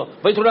sahab idhar aa jao,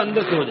 bhai thoda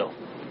andar se ho jao.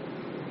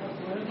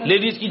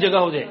 Ladies ki jagah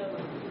ho jaye.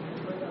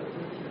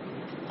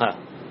 हाँ.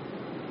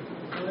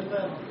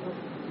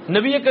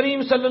 Nabi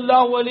Kareem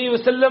sallallahu alayhi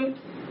wasallam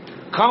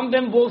calmed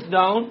them both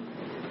down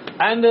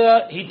and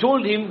he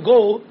told him,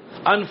 go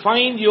and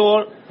find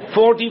your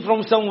 40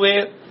 from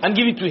somewhere and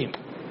give it to him.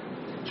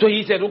 So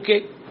he said,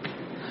 okay.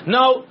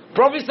 Now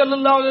Prophet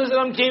sallallahu alayhi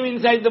wasallam came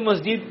inside the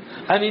masjid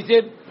and he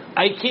said,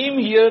 I came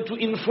here to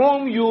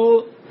inform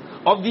you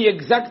of the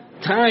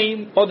exact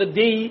time or the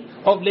day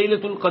of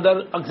Laylatul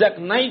Qadr, exact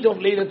night of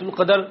Laylatul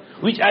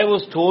Qadr, which I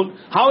was told.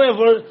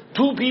 However,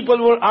 two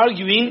people were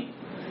arguing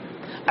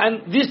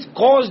and this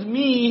caused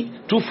me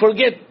to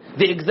forget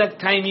the exact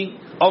timing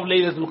of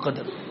Laylatul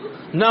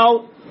Qadr.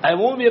 Now, I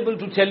won't be able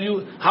to tell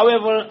you,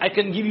 however, I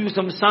can give you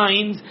some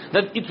signs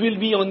that it will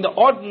be on the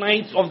odd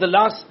nights of the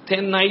last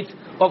 10 nights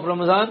of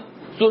Ramadan.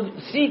 So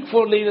seek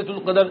for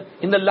Laylatul Qadr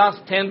in the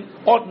last 10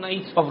 odd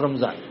nights of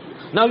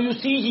Ramadan. Now you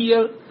see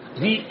here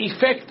the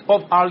effect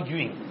of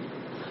arguing.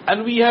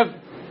 And we have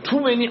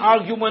too many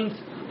arguments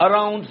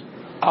around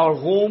our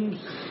homes,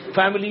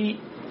 family,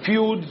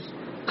 feuds,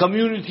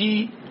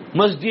 community,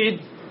 masjid,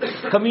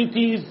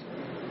 committees,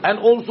 and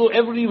also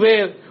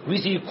everywhere we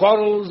see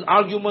quarrels,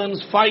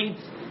 arguments, fights,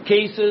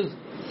 cases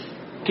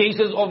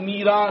of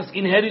miras,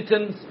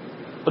 inheritance,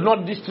 but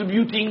not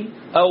distributing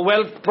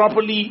wealth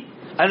properly,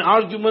 and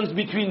arguments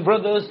between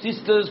brothers,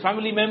 sisters,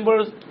 family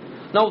members.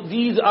 Now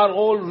these are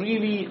all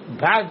really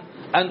bad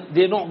and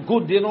they're not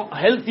good, they're not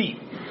healthy.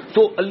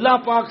 So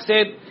Allah Pak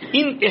said,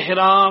 in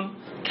ihram,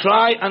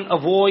 try and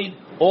avoid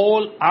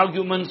all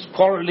arguments,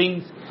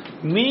 quarrelings.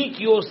 Make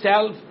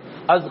yourself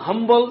as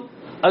humble,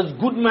 as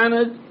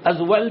good-mannered, as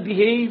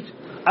well-behaved,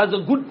 as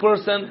a good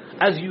person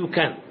as you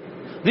can.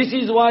 This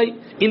is why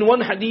in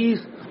one hadith,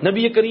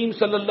 Nabi Kareem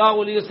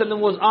sallallahu alayhi wasallam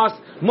was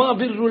asked, Ma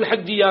birrul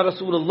hajji ya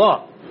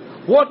Rasulullah?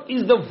 What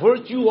is the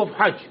virtue of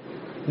Hajj?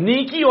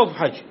 Neki of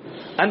Hajj?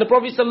 And the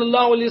Prophet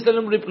sallallahu alayhi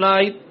wasallam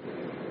replied,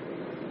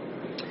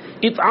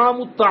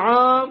 It'amu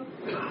ta'am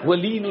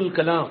walinul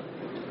kalam.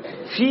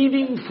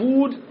 Feeding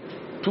food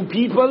to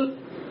people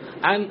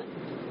and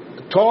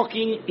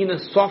talking in a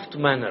soft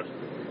manner.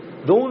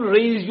 Don't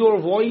raise your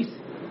voice,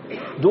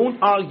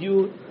 don't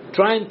argue,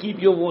 try and keep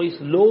your voice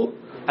low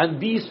and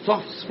be a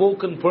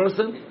soft-spoken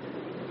person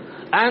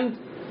and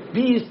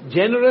be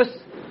generous,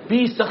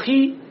 be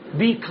sakhi,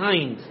 be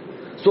kind.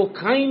 So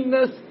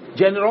kindness,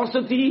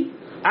 generosity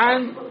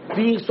and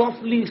being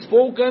softly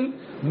spoken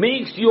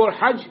makes your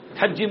Hajj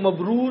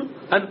Mabrur,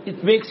 and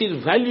it makes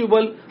it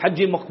valuable Hajj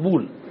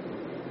Maqbool.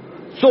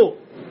 So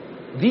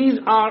these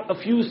are a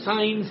few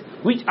signs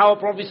which our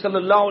Prophet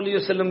sallallahu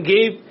alaihi wasallam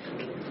gave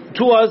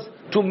to us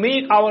to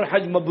make our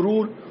Hajj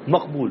Mabrur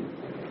Maqbool.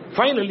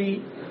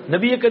 Finally,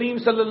 Nabi Kareem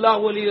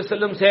sallallahu alayhi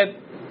wasallam said,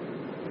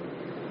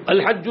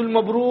 Al-Hajjul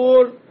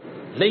Mabrur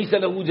laysa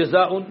lahu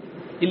jaza'un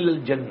illa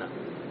al-Jannah.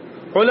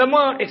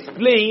 Ulama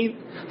explain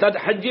that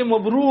Hajj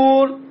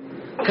Mabrur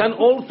can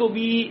also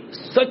be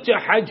such a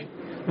Hajj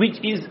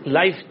which is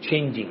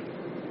life-changing,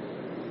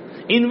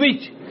 in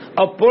which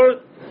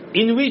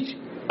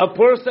a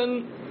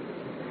person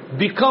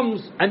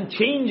becomes and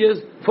changes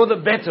for the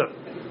better.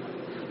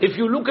 If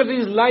you look at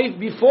his life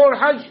before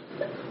Hajj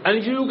and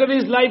if you look at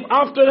his life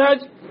after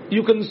Hajj,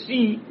 you can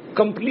see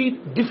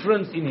complete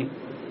difference in him.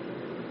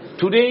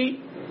 Today,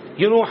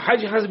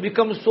 Hajj has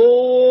become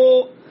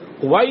so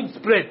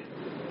widespread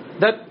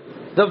that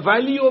the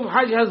value of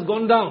Hajj has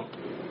gone down.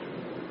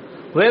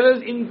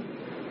 Whereas in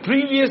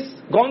previous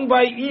gone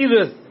by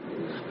eras,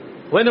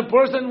 when a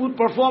person would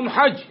perform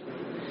Hajj,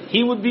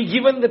 he would be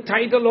given the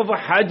title of a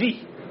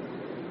Haji.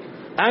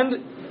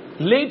 And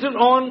later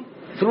on,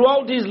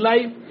 throughout his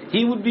life,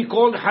 he would be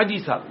called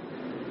Haji Sahib.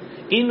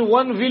 In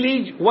one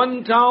village,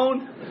 one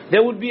town,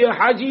 there would be a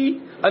Haji,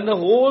 and the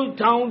whole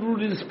town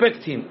would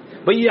respect him.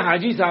 But ye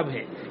Haji Sahib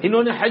hai,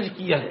 inhone Hajj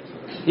kiya hai,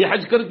 ye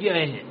Hajj kar ke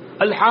aaye hain.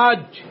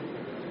 Al-Hajj,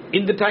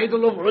 in the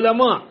title of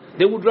ulama,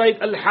 they would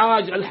write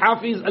Al-Hajj,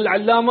 Al-Hafiz,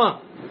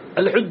 Al-Allama,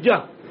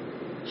 Al-Hujjah.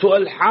 So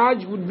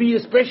Al-Hajj would be a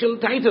special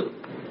title.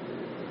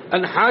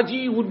 And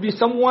Haji would be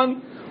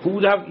someone who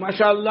would have,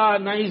 mashallah,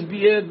 nice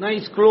beard,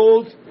 nice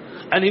clothes,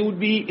 and he would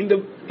be in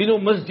the,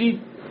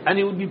 masjid, and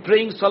he would be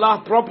praying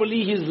salah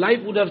properly. His life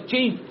would have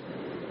changed.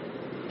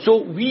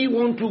 So we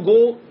want to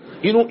go,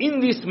 in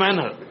this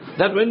manner,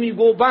 that when we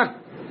go back,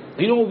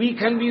 we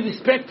can be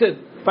respected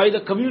by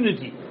the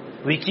community.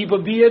 We keep a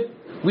beard,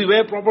 we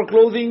wear proper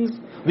clothing,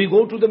 we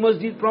go to the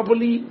masjid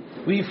properly,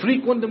 we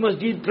frequent the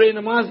masjid, pray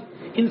namaz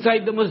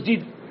inside the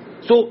masjid.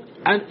 So,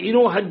 and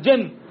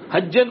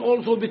Hajjan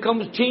also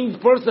becomes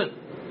changed person.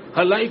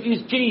 Her life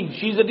is changed,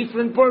 she is a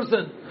different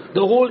person.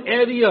 The whole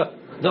area,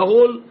 the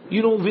whole,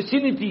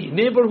 vicinity,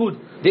 neighborhood,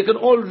 they can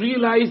all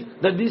realize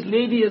that this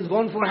lady has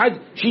gone for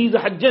Hajj, she is a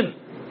Hajjan.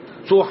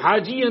 So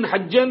Haji and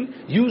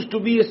Hajjan used to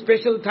be a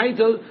special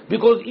title,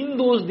 because in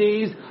those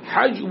days,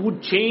 Hajj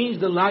would change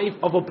the life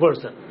of a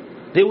person.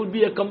 They would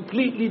be a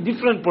completely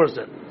different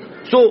person.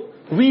 So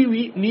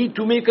we need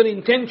to make an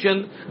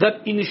intention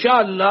that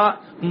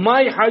inshallah,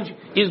 my Hajj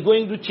is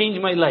going to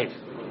change my life.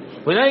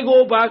 When I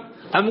go back,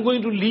 I'm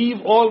going to leave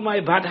all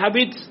my bad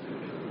habits,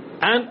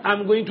 and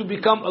I'm going to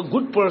become a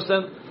good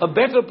person, a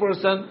better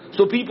person,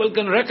 so people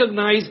can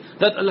recognize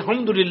that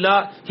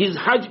alhamdulillah, his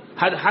Hajj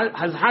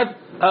has had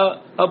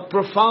a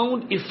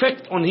profound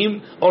effect on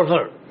him or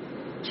her.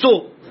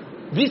 So,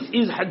 this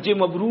is Hajj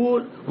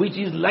Mabrur, which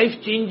is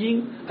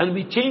life-changing, and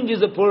we change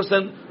as a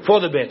person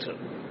for the better.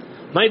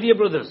 My dear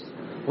brothers,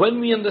 when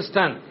we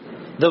understand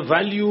the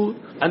value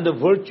and the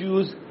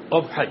virtues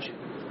of Hajj,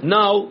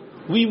 now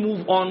we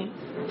move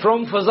on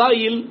from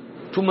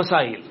Fazail to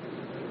Masail.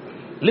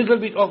 Little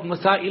bit of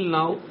Masail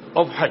now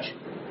of Hajj.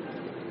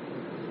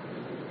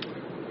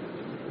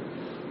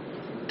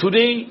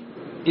 Today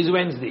is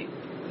Wednesday,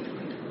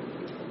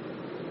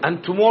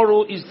 and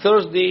tomorrow is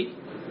Thursday.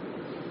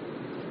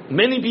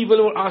 Many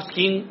people were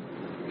asking,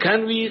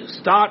 can we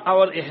start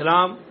our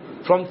ihram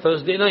from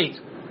Thursday night?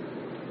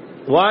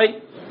 Why?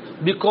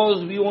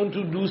 Because we want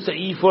to do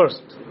Sa'i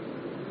first.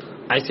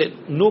 I said,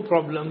 no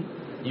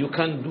problem, you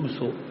can do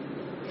so.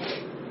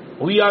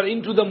 We are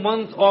into the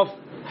month of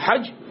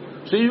Hajj,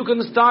 so you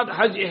can start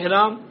Hajj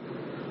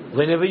ihram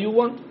whenever you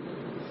want.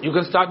 You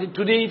can start it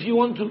today if you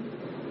want to.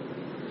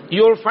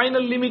 Your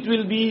final limit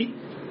will be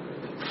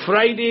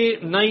Friday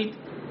night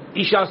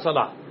Isha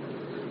Salah.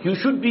 You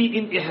should be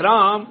in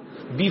ihram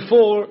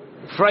before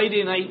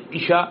Friday night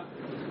Isha,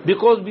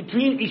 because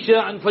between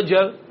Isha and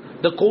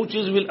Fajr, the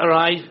coaches will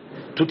arrive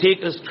to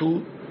take us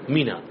to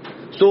Mina.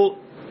 So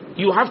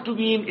you have to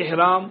be in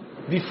ihram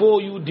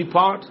before you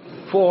depart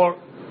for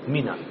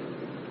Mina.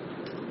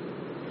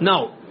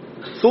 Now,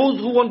 those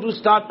who want to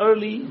start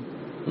early,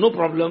 no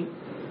problem.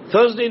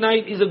 Thursday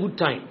night is a good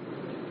time.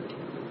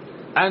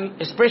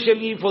 And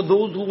especially for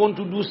those who want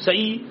to do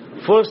Sa'i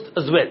first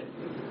as well.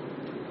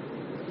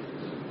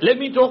 Let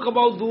me talk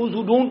about those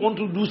who don't want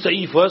to do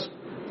Sa'i first.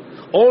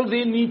 All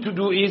they need to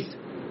do is,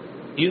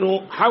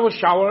 have a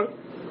shower,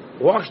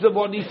 wash the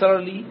body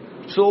thoroughly,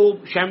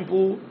 soap,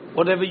 shampoo,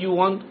 whatever you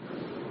want.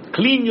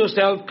 Clean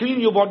yourself, clean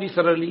your body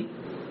thoroughly.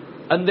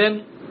 And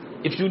then,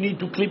 if you need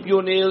to clip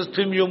your nails,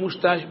 trim your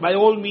mustache, by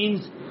all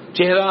means,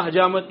 chehra,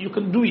 hajamat, you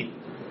can do it.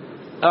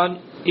 And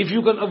if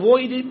you can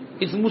avoid it,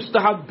 it's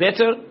mustahab,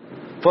 better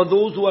for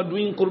those who are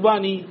doing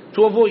qurbani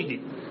to avoid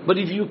it. But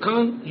if you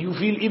can't, you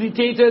feel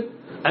irritated,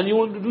 and you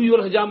want to do your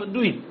hajamat,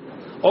 do it.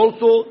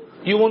 Also,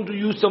 you want to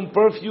use some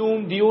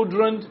perfume,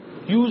 deodorant,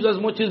 use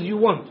as much as you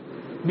want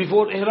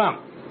before ihram.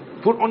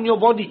 Put on your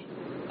body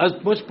as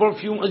much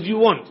perfume as you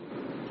want.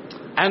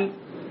 And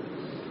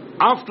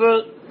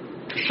after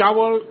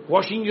shower,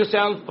 washing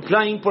yourself,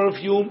 applying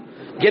perfume,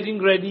 getting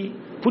ready,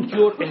 put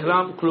your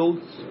ihram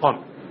clothes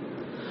on.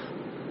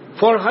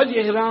 For Hajj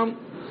ihram,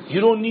 you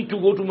don't need to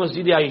go to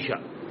Masjid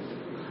Aisha.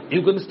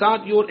 You can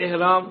start your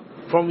ihram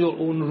from your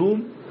own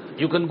room.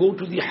 You can go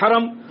to the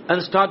haram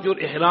and start your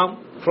ihram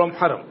from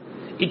haram.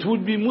 It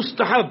would be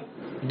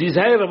mustahab,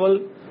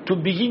 desirable, to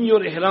begin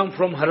your ihram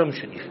from Haram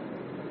Sharif.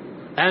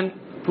 And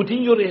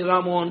putting your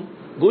ihram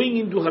on, going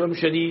into Haram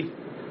Sharif,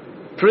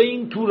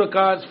 praying 2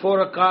 rakats,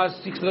 4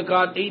 rakats, 6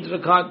 rakat, 8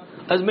 rakat,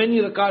 as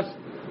many rakats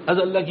as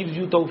Allah gives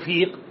you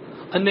tawfiq,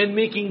 and then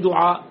making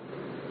dua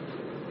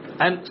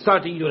and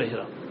starting your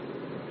ihram.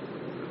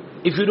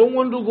 If you don't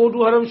want to go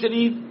to Haram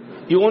Sharif,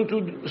 you want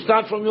to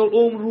start from your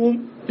own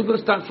room, you can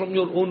start from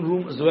your own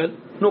room as well,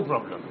 no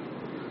problem.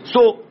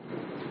 So,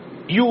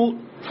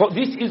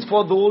 this is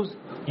for those,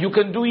 you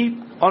can do it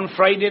on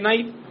Friday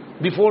night,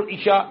 before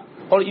Isha,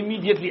 or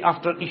immediately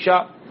after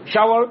Isha,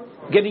 shower,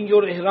 getting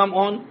your ihram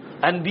on,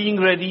 and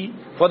being ready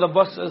for the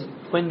buses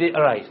when they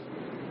arrive.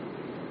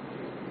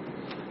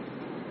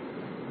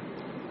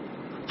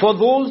 For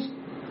those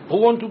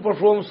who want to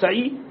perform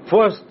Sa'i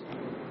first,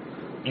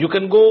 you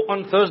can go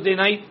on Thursday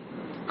night,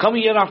 come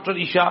here after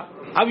Isha,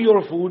 have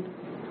your food,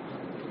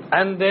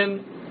 and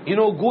then,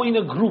 go in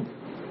a group,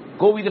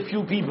 go with a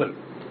few people.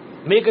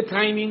 Make a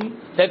timing,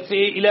 let's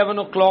say 11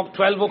 o'clock,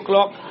 12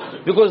 o'clock,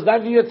 because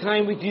that is a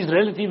time which is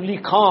relatively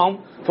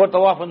calm for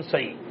Tawaf and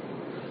Sa'i.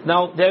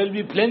 Now, there will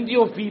be plenty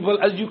of people,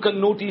 as you can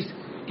notice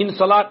in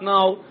Salat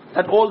now,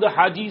 that all the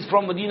Hajis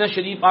from Medina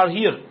Sharif are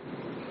here.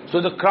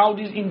 So the crowd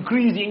is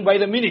increasing by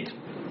the minute.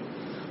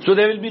 So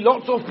there will be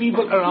lots of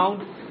people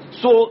around.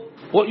 So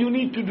what you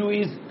need to do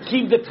is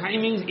keep the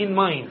timings in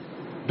mind.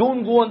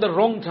 Don't go on the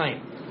wrong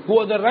time.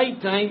 Go at the right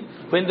time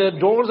when the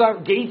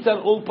gates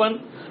are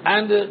open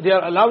and they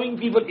are allowing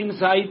people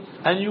inside,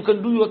 and you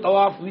can do your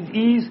tawaf with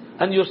ease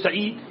and your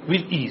sa'i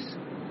with ease.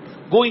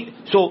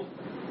 So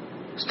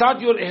start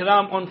your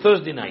ihram on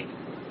Thursday night.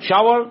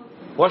 Shower,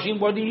 washing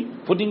body,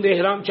 putting the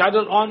ihram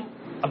chadar on,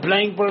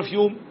 applying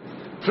perfume,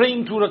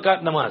 praying 2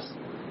 rakat namaz.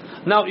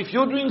 Now if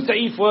you're doing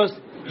sa'i first,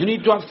 you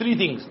need to have 3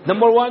 things.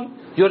 Number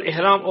 1, your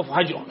ihram of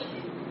Hajj.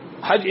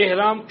 Hajj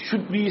ihram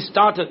should be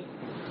started,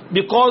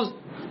 because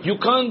you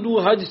can't do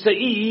Hajj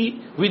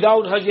sa'i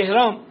without Hajj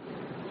ihram.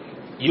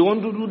 You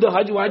want to do the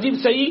Hajj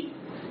wajib sa'i,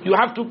 you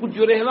have to put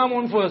your ihram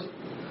on first.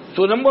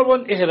 So number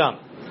 1, ihram.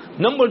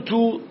 Number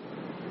 2,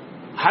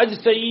 Hajj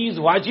sa'i is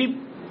wajib,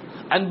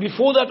 and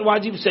before that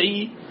wajib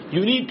sa'i,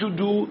 you need to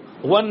do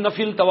 1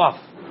 nafil tawaf.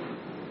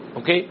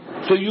 Okay?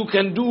 So you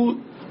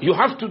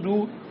have to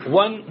do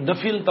 1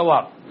 nafil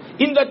tawaf.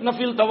 In that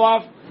nafil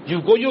tawaf,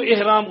 you go your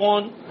ihram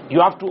on, you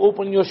have to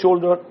open your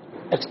shoulder,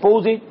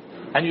 expose it,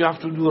 and you have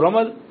to do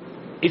ramal.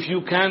 If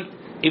you can,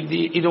 if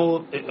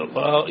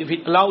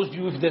it allows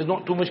you, if there's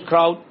not too much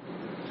crowd.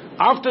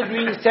 After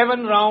doing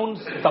 7 rounds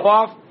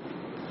tawaf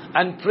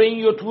and praying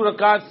your 2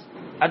 rakats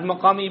at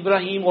Maqam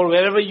Ibrahim or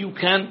wherever you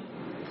can,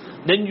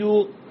 then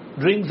you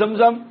drink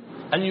Zamzam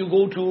and you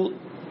go to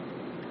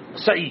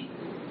sa'i.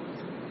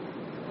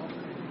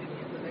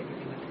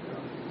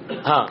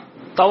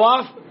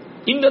 Tawaf,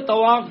 in the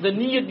tawaf, the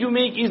niyat you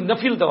make is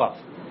nafil tawaf.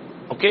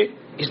 Okay?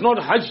 It's not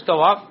Hajj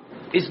tawaf,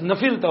 it's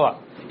nafil tawaf.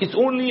 It's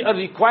only a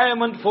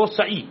requirement for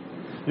sa'i,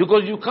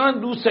 because you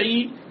can't do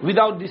sa'i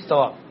without this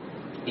tawaf.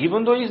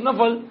 Even though it's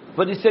nafil,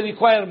 but it's a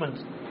requirement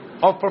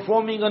of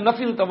performing a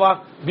nafil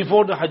tawaf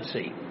before the Hajj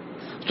sa'i.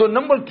 So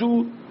number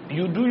 2,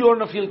 you do your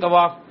nafil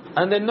tawaf,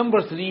 and then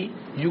number 3,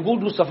 you go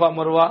to Safa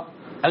Marwa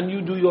and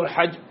you do your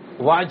Hajj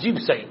wajib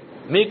sa'i.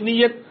 Make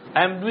niyat,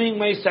 I am doing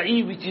my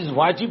sa'i which is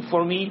wajib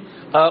for me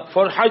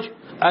for Hajj,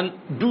 and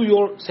do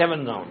your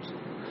 7 rounds.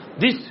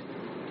 This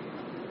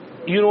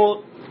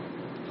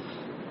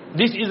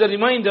is a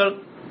reminder.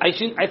 I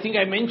think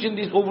I mentioned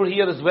this over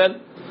here as well,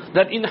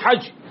 that in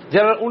Hajj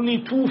there are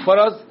only 2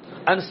 faraz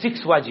and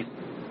 6 wajib.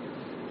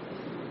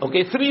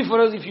 Okay, 3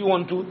 faraz if you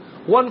want to.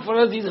 1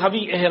 faraz is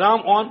having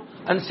ihram on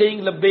and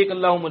saying labbaik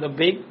Allahumma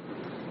labbaik.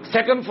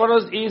 2nd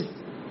faraz is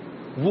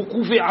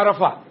wuquf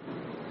Arafah.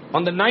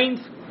 On the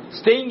 9th,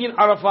 staying in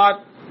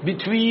Arafat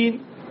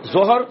between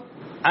Zohar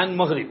and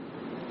Maghrib.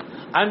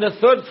 And the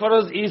 3rd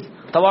faraz is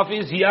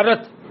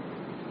tawaf-e-ziyarat,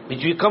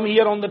 which we come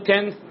here on the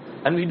 10th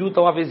and we do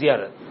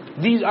tawaf-e-ziyarat.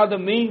 These are the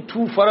main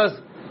 2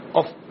 faraz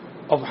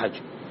of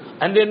Hajj.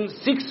 And then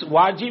 6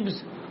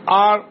 wajibs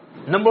are,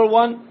 number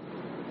 1,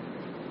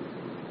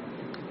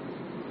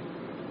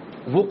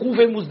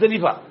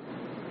 wuquf-e-Muzdalifah.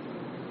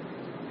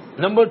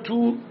 Number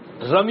 2,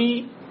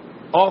 rami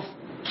of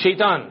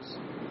shaitans.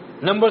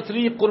 Number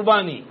 3,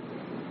 qurbani.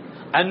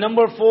 And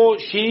number 4,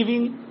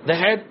 shaving the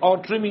head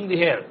or trimming the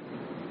hair.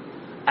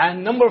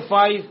 And number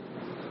 5,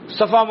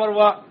 Safa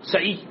Marwa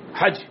sa'i,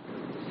 Hajj.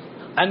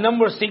 And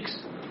number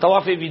 6,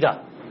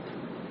 tawaf-e-wida.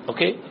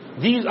 Okay?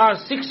 These are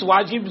 6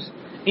 wajibs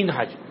in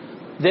Hajj.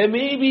 There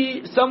may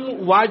be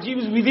some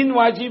wajibs within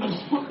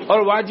wajibs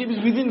or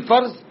wajibs within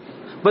farz,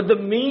 but the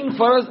main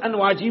farz and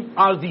wajib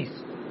are these.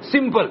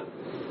 Simple.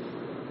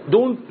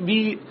 Don't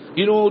be,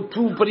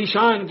 too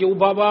parishan, ki, oh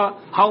Baba,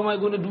 how am I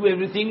going to do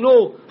everything?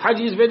 No,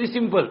 Hajj is very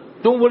simple.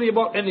 Don't worry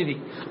about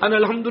anything. And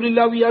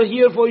Alhamdulillah, we are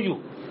here for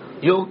you.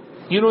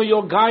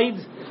 Your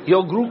guides,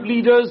 your group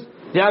leaders,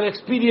 they are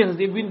experienced.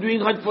 They've been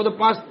doing Hajj for the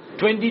past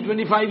 20,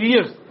 25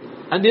 years.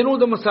 And they know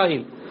the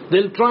masail.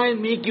 They'll try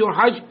and make your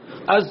Hajj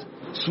as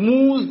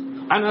smooth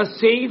and as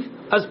safe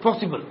as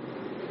possible.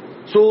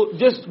 So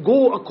just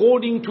go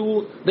according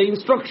to the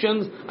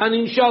instructions, and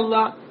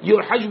inshallah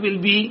your Hajj will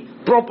be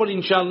proper,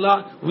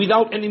 inshallah,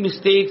 without any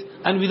mistakes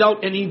and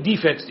without any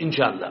defects,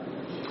 inshallah.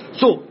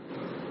 So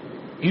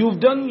you've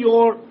done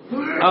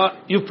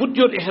you put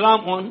your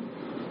ihram on.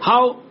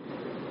 How?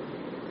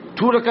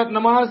 2 rakat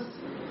namaz,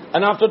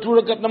 and after 2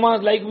 rakat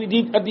namaz, like we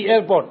did at the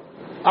airport,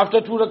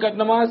 after 2 rakat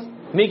namaz,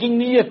 making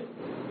niyat,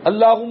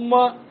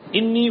 Allahumma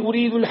inni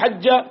uridul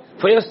hajja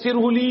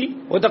fayassirhu li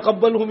wa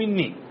taqabbalhu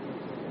minni.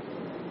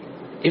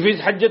 If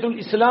it's Hajjatul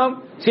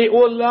Islam, say,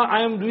 oh Allah,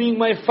 I am doing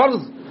my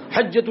farz,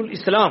 Hajjatul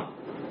Islam.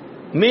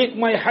 Make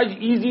my Hajj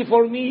easy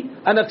for me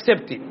and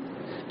accept it.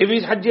 If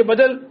it's Hajj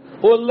Badal,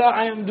 oh Allah,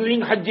 I am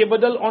doing Hajj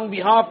Badal on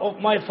behalf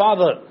of my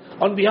father,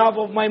 on behalf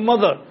of my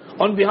mother,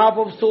 on behalf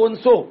of so and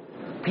so.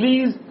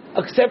 Please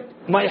accept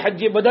my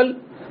Hajj Badal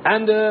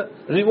and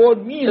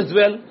reward me as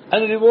well,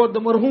 and reward the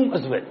marhum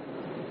as well,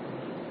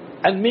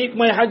 and make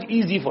my Hajj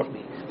easy for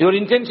me. Your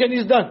intention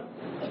is done.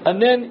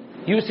 And then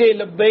you say,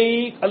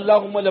 Labbaik,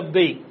 Allahumma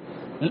Labbaik.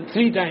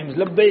 3 times.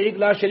 Labbaik,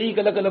 la sharika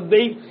laka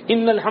labbaik,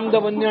 innal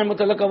hamda wa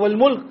ni'mata laka wal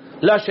mulk,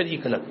 la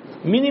sharika lak.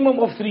 Minimum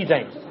of 3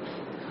 times.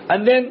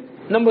 And then,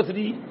 number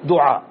 3,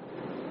 dua.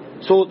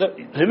 So,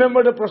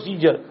 remember the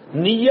procedure.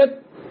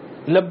 Niyat,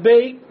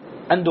 Labbaik,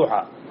 and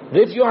dua.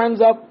 Raise your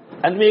hands up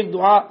and make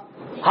dua.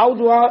 How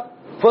dua?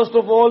 First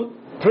of all,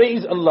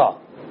 praise Allah.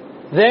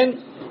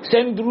 Then,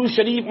 send Durood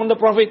Sharif on the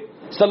Prophet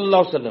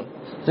Sallallahu Alaihi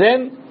Wasallam.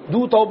 Then,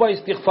 do tawbah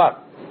istighfar.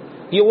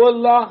 Ya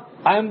Allah,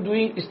 I am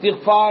doing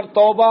istighfar,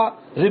 tawbah,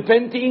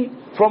 repenting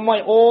from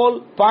my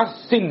all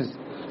past sins.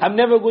 I'm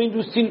never going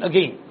to sin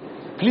again.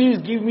 Please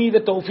give me the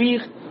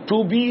tawfiq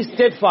to be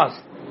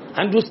steadfast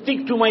and to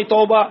stick to my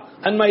tawbah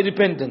and my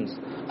repentance,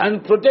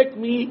 and protect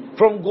me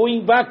from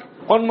going back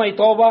on my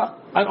tawbah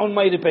and on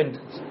my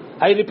repentance.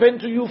 I repent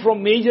to you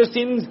from major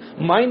sins,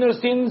 minor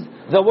sins,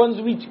 the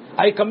ones which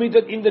I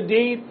committed in the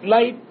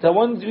daylight, the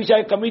ones which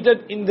I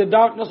committed in the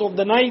darkness of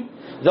the night,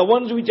 the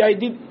ones which I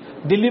did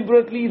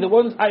deliberately, the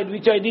ones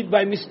which I did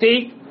by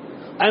mistake.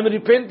 I am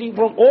repenting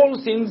from all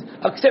sins,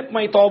 except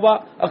my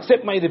tawbah,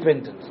 except my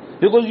repentance.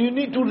 Because you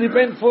need to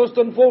repent first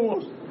and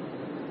foremost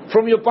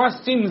from your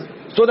past sins,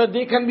 so that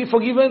they can be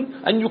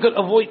forgiven and you can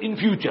avoid in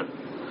future.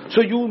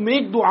 So you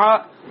make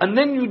dua, and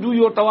then you do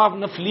your tawaf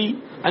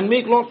nafli, and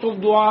make lots of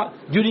dua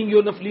during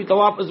your nafli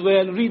tawaf as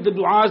well. Read the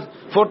duas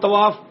for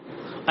tawaf,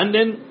 and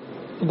then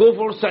go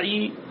for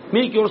sa'i,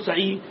 make your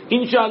sa'i.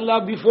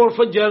 Inshallah, before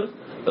Fajr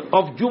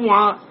of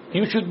Jumu'ah,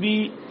 you should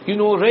be,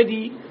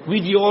 ready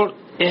with your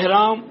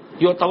ihram,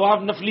 your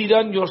tawaf nafli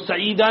done, your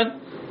sa'i done.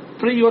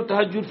 Pray your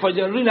tahajjud,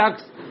 fajr,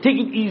 relax, take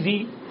it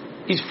easy.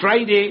 It's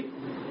Friday,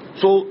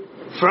 so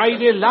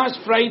last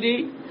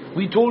Friday,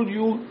 we told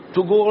you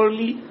to go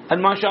early,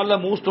 and mashallah,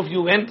 most of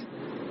you went.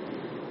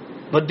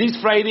 But this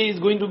Friday is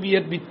going to be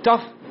a bit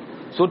tough,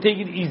 so take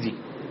it easy.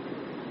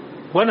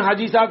 One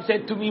Haji Sahab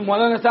said to me,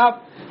 Maulana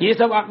Sahab, ये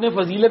सब आपने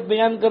फजीलत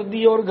बयान कर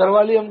दी और घर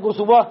वाले हमको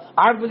सुबह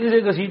 8 बजे से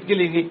घसीट के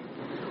ले गए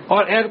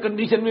और एयर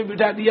कंडीशन में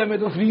बिठा दिया, मैं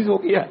तो फ्रीज हो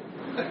गया.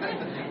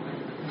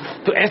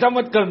 तो ऐसा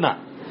मत करना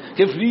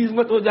कि फ्रीज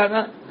मत हो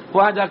जाना,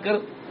 वहां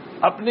जाकर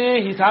अपने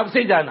हिसाब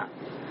से जाना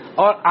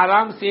और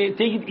आराम से,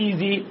 टेक इट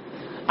इजी.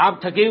 आप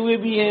थके हुए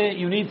भी हैं,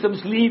 you need some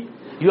sleep,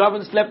 you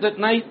haven't slept at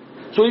night.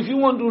 So if you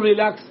want to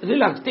relax,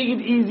 take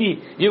it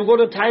easy. You've got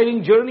a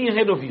tiring journey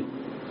ahead of you.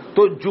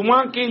 So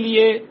Jummah ke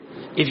liye,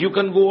 if you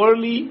can go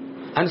early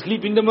and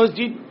sleep in the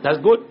masjid, that's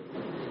good.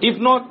 If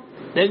not,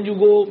 then you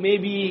go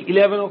maybe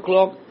 11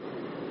 o'clock,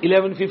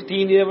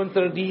 11:15,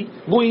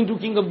 11:30, go into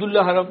King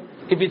Abdullah Haram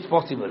if it's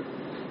possible.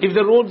 If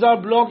the roads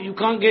are blocked, you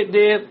can't get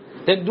there,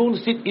 then don't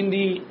sit in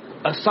the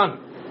sun,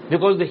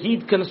 because the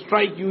heat can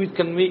strike you, it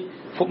can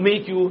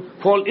make you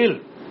fall ill.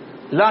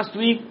 Last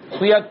week,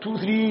 we had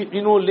 2-3,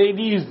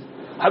 ladies,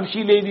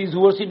 Habshi ladies, who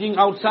were sitting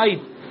outside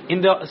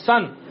in the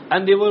sun,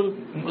 and they were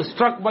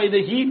struck by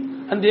the heat,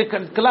 and they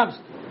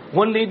collapsed.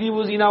 One lady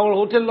was in our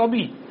hotel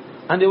lobby,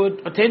 and they were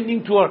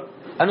attending to her.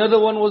 Another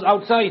one was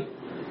outside.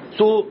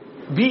 So,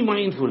 be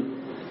mindful.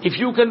 If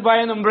you can buy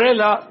an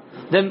umbrella,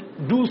 then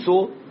do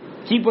so.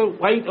 Keep a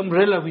white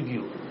umbrella with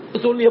you.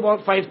 It's only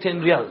about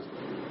 5-10 riyals.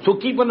 So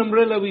keep an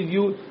umbrella with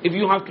you if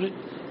you have to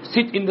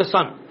sit in the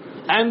sun.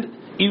 And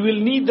you will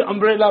need the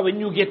umbrella when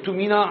you get to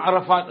Mina,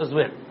 Arafat as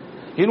well.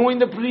 In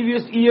the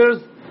previous years,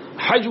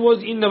 Hajj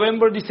was in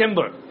November,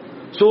 December.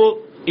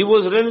 So it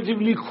was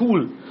relatively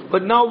cool.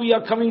 But now we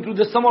are coming to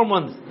the summer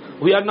months.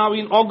 We are now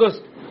in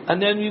August,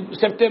 and then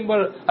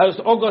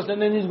August,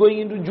 and then it's going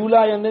into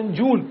July, and then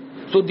June.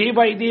 So day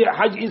by day,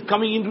 Hajj is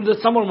coming into the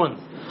summer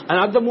months. And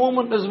at the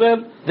moment as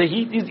well, the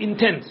heat is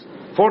intense.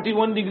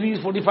 41 degrees,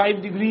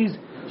 45 degrees.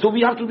 So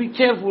we have to be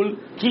careful,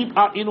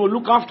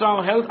 look after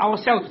our health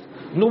ourselves.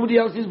 Nobody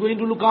else is going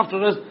to look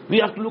after us. We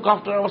have to look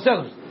after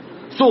ourselves.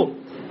 So,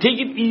 take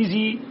it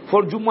easy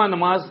for Jummah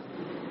namaz.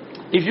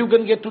 If you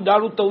can get to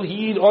Darut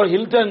Tawheed or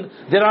Hilton,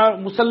 there are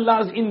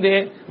musallas in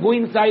there. Go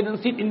inside and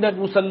sit in that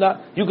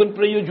musalla. You can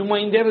pray your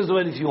Jummah in there as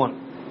well if you want.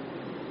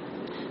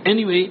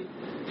 Anyway,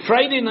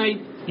 Friday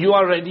night, you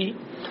are ready.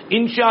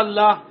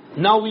 Inshallah,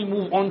 now we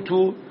move on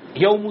to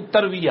Yawmut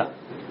Tarwiyah,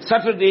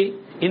 Saturday,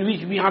 in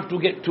which we have to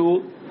get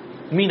to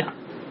Mina.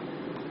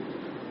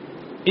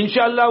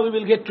 Inshallah, we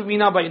will get to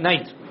Mina by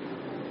night.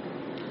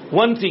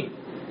 One thing,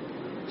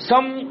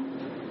 some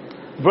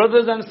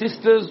brothers and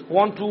sisters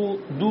want to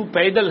do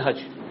Paidal Hajj.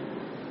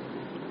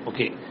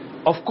 Okay.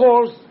 Of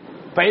course,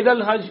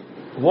 Paidal Hajj,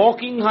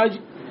 walking Hajj,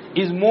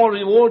 is more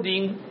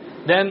rewarding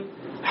than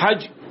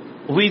Hajj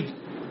with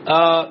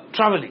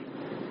traveling.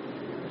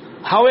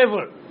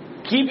 However,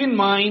 keep in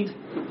mind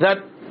that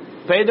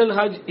Paidal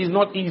Hajj is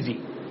not easy.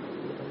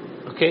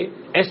 Okay.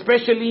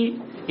 Especially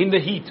in the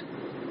heat.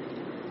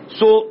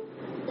 So,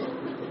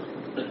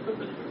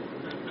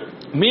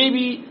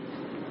 maybe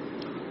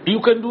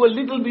you can do a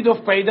little bit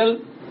of Paidal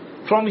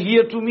from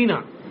here to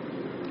Mina.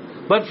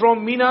 But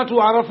from Mina to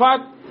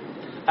Arafat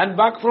and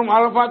back from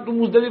Arafat to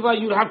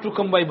Muzdalifah, you'll have to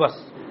come by bus.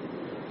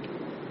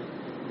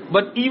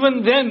 But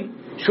even then,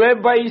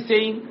 Shoaib Bhai is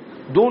saying,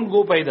 don't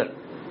go paidal.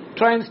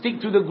 Try and stick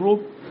to the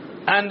group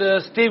and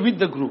stay with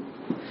the group.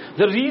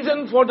 The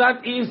reason for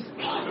that is,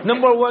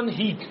 number one,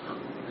 heat.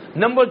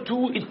 Number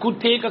two, it could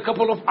take a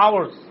couple of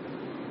hours.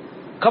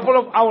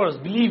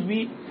 Believe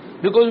me,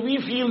 because we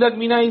feel that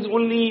Mina is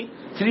only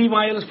 3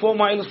 miles, 4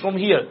 miles from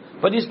here.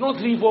 But it's not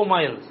 3-4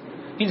 miles.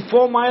 It's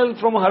 4 miles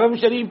from Haram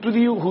Sharif to the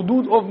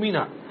hudud of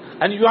Mina.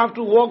 And you have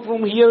to walk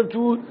from here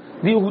to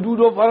the hudud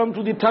of Haram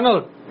to the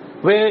tunnel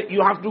where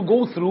you have to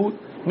go through.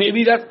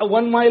 Maybe that's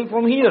 1 mile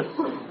from here.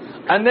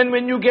 And then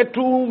when you get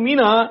to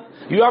Mina,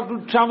 you have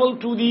to travel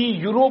to the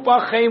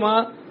Europa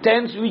Khaima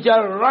tents which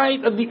are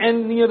right at the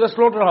end near the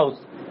slaughterhouse.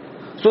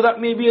 So that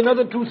may be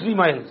another 2-3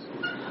 miles.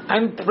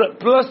 And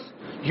plus,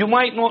 you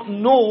might not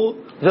know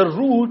the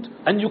route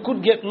and you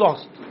could get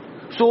lost.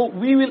 So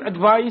we will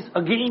advise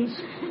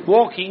against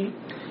walking.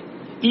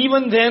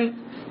 Even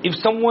then, if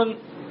someone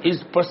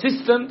is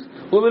persistent,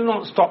 we will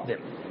not stop them.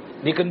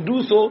 They can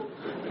do so,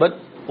 but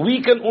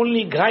we can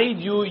only guide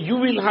you. You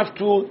will have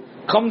to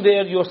come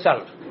there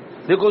yourself.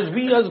 Because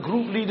we as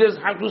group leaders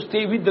have to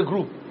stay with the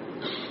group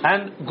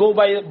and go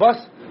by a bus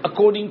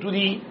according to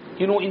the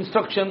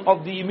instruction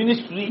of the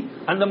ministry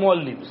and the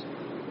muallims.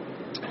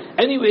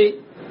 Anyway,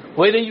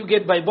 whether you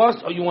get by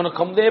bus or you want to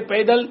come there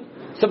paidal,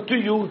 it's up to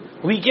you.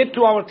 We get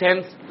to our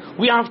tents.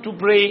 We have to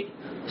pray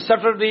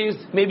Saturdays,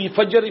 maybe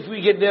Fajr if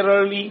we get there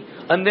early,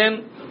 and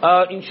then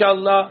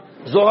inshallah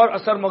Zohar,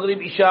 Asar, Maghrib,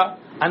 Isha,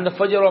 and the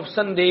Fajr of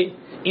Sunday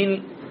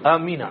in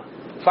Mina.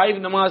 5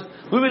 namaz.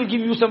 We will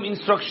give you some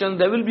instruction.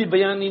 There will be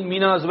bayan in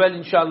Mina as well,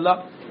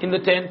 inshallah, in the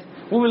tent.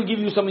 We will give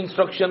you some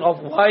instruction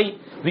of why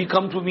we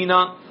come to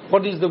Mina,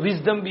 what is the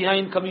wisdom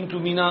behind coming to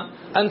Mina,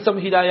 and some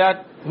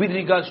hidayat with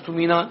regards to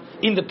Mina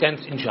in the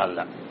tents,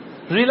 inshallah.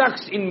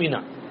 Relax in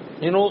Mina,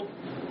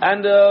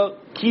 and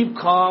keep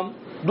calm.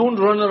 Don't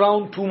run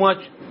around too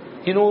much.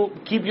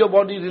 Keep your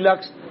body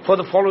relaxed for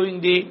the following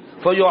day,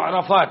 for your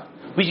Arafat,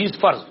 which is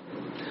first.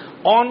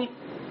 On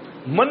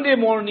Monday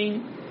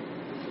morning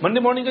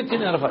it's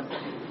in Arafat.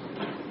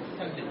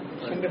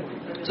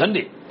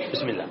 Sunday.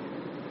 Bismillah.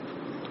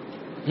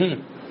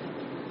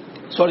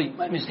 Sorry,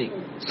 my mistake.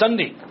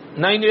 Sunday,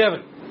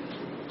 9/11.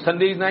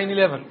 Sunday is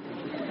 9/11.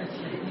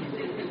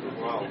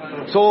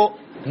 So,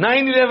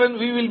 9/11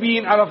 we will be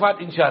in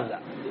Arafat, inshallah.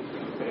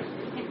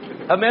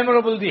 A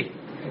memorable day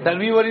that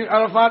we were in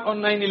Arafat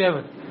on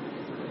 9/11.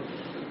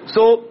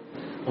 So,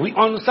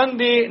 on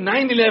Sunday,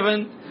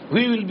 9/11,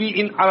 we will be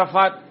in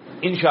Arafat,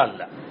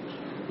 inshallah.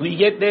 We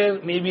get there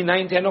maybe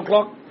 9-10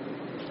 o'clock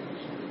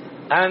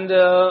and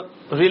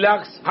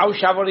relax, have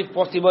shower if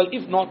possible.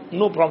 If not,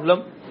 no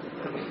problem.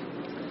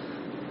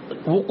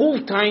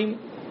 Wuquf time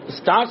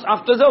starts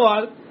after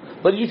Zawal,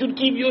 but you should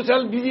keep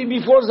yourself busy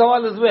before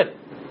Zawal as well.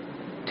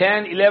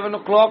 10-11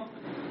 o'clock,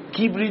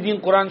 keep reading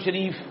Quran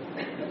Sharif,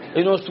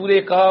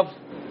 Surah Kahf,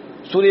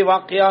 Surah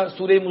Waqia,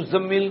 Surah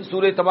Muzammil,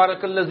 Surah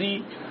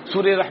Tabarakallazi,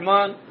 Surah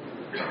Rahman,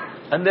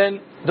 and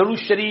then Darush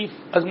Sharif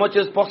as much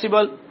as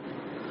possible.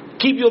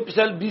 Keep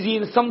yourself busy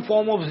in some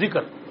form of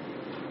zikr.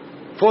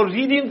 For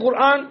reading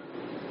Quran,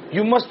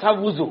 you must have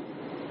wuzu.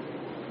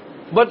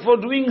 But for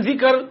doing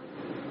zikr,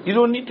 you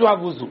don't need to have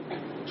wuzu.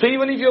 So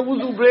even if your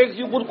wuzu breaks,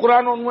 you put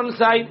Quran on one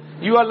side,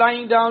 you are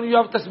lying down, you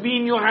have tasbih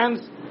in your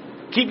hands,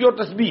 keep your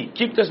tasbih.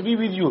 Keep tasbih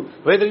with you,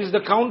 whether it's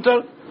the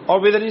counter or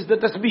whether it's the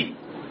tasbih.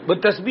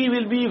 But tasbih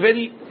will be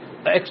very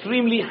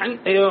extremely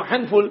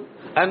handful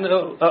and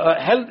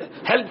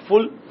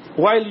helpful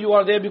while you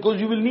are there,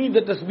 because you will need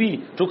the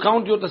tasbih to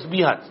count your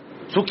tasbihats.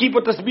 So keep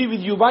a tasbih with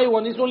you. Buy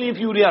one, it's only a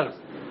few riyals.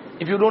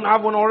 If you don't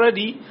have one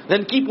already,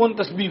 then keep one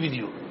tasbih with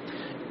you.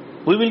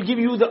 We will give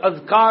you the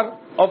azkar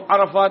of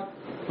Arafat,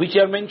 which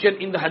are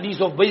mentioned in the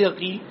hadith of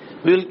Bayhaqi.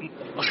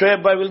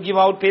 Shoaib Bhai will give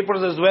out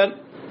papers as well.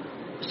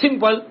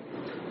 Simple.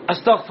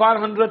 Astaghfar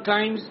 100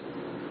 times.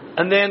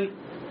 And then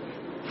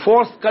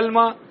fourth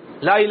kalma,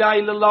 La ilaha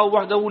illallah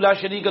wahdahu la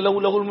sharika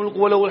lahu lahul mulku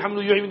wa lahul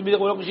hamdu yuhyi bi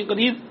kulli shay'in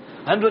qadir,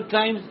 100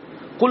 times.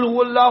 Qul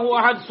huwallahu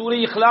ahad, Surah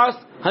Ikhlas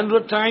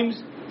 100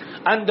 times.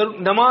 And the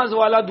namaz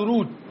wala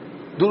durood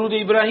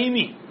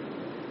Ibrahimi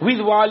with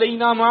wa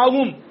alayna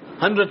ma'ahum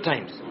 100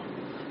 times.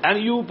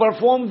 And you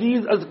perform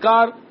these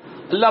azkar,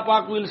 Allah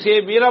Pak will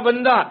say, Mera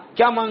banda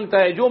kya mangta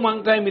hai, jo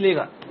mangta hai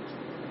milega.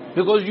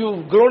 Because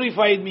you've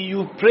glorified me,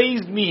 you've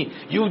praised me,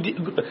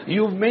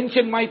 you've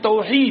mentioned my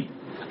tawheed,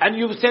 and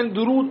you've sent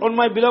durood on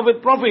my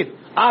beloved Prophet.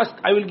 Ask,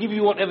 I will give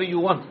you whatever you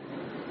want.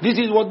 This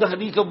is what the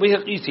hadith of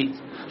Bayhaqi says.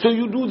 So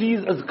you do these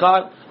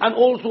azkar and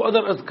also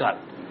other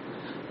azkar.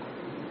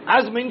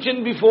 As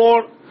mentioned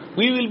before,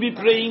 we will be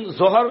praying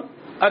Zohar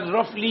at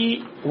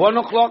roughly 1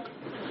 o'clock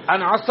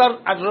and Asr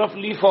at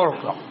roughly 4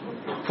 o'clock.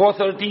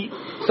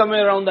 4:30,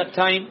 somewhere around that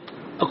time,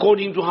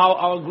 according to how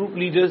our group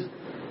leaders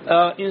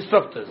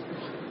instruct us.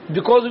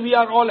 Because we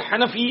are all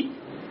Hanafi,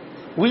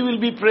 we will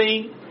be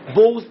praying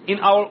both in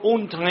our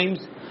own times,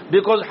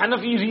 because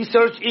Hanafi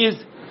research is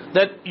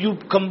that you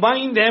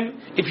combine them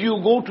if you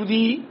go to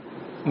the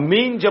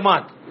main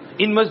Jamaat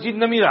in Masjid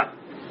Namira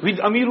with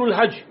Amirul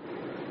Hajj.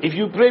 If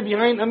you pray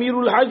behind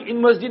Amirul Hajj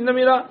in Masjid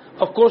Namira,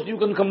 of course you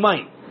can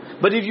combine.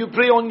 But if you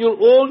pray on your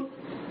own,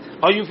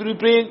 or if you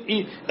pray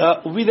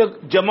with a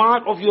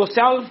jamaat of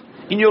yourself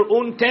in your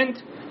own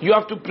tent, you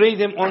have to pray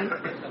them on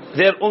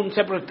their own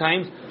separate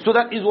times. So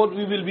that is what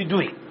we will be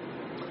doing.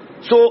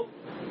 So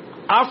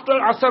after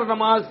Asr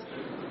Namaz,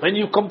 when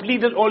you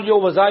completed all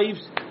your wazaifs,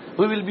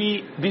 we will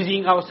be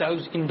busying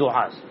ourselves in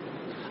du'as.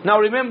 Now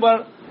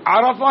remember,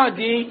 Arafah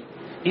day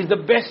is the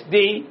best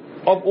day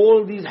of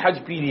all these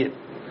Hajj period.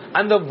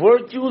 And the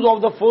virtues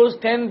of the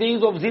first 10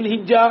 days of Zil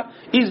Hijjah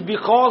is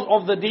because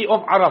of the day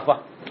of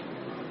Arafah.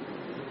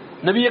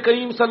 Nabi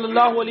Kareem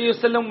sallallahu alayhi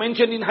wasallam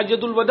mentioned in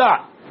Hajjatul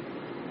Wada,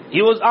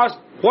 he was asked,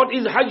 what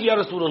is Hajj ya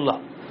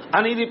Rasulullah?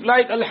 And he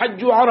replied,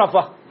 Al-Hajju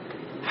Arafah.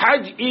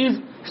 Hajj is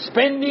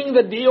spending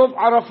the day of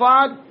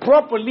Arafat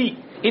properly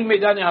in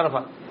Maidan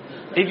Arafat.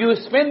 If you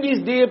spend this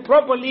day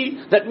properly,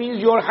 that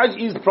means your Hajj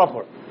is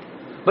proper.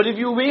 But if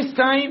you waste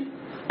time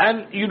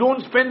and you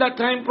don't spend that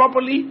time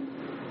properly,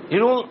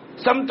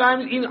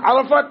 sometimes in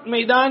Arafat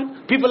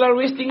Maidan, people are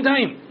wasting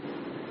time.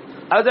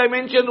 As I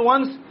mentioned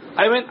once,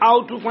 I went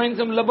out to find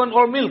some laban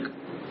or milk.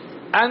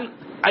 And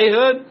I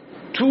heard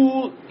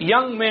two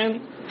young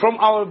men from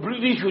our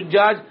British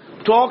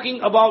Hujjaj talking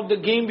about the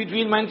game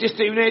between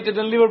Manchester United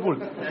and Liverpool.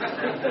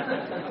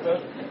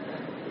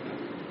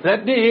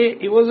 That day,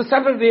 it was a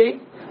Saturday,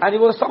 and it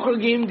was soccer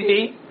game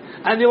day,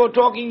 and they were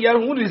talking, yaar,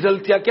 who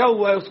result ya, kya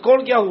hua, score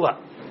kya hua?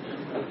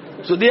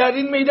 So they are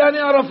in Maidan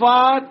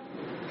Arafat,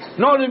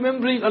 not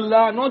remembering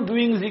Allah, not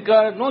doing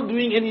zikr, not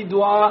doing any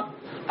dua,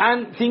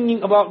 and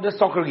thinking about the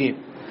soccer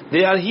game.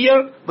 They are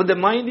here, but the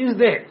mind is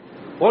there.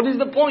 What is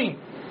the point?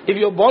 If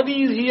your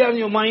body is here and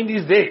your mind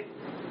is there,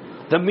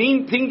 the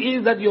main thing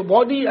is that your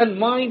body and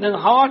mind and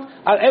heart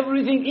are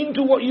everything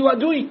into what you are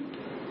doing.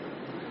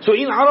 So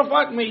in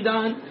Arafat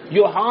Maidan,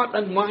 your heart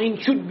and mind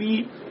should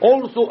be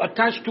also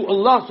attached to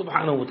Allah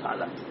subhanahu wa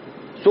ta'ala.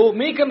 So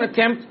make an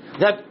attempt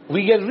that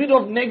we get rid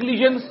of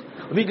negligence,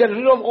 we get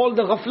rid of all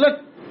the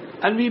ghaflat,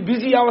 and we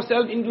busy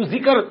ourselves into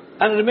zikr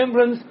and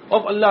remembrance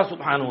of Allah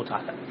subhanahu wa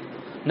ta'ala.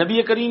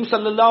 Nabi Kareem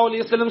sallallahu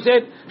alayhi wa sallam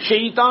said,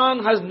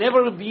 Shaitan has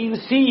never been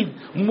seen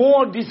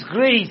more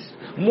disgraced,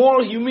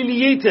 more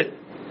humiliated,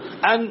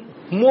 and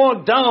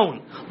more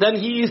down than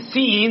he is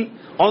seen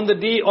on the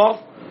day of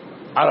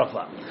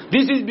Arafah.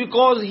 This is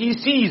because he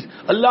sees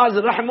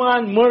Allah's rahmah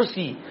and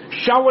mercy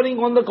showering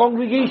on the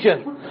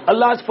congregation,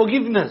 Allah's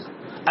forgiveness,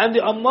 and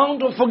the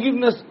amount of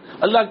forgiveness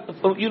Allah,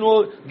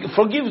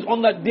 forgives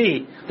on that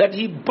day, that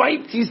he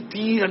bites his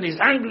teeth and is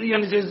angry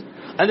and he says,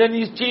 and then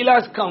his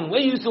chelas come. Why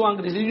are you so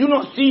angry? He says, you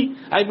not see,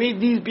 I made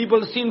these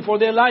people sin for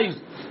their lives,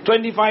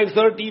 25,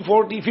 30,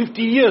 40,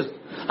 50 years.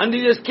 And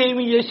they just came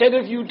in here, shed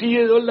a few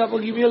tears, Allah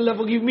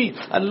forgive me,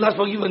 and Allah's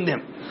forgiven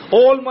them.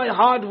 All my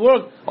hard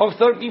work of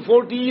 30,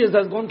 40 years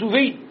has gone to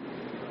waste.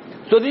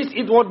 So this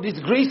is what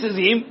disgraces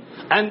him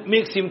and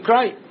makes him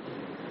cry.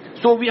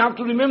 So we have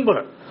to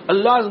remember,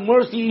 Allah's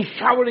mercy is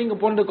showering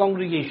upon the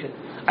congregation.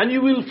 And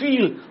you will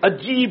feel a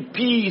deep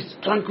peace,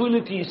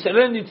 tranquility,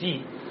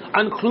 serenity,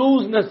 and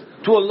closeness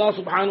to Allah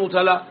subhanahu wa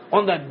ta'ala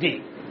on that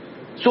day.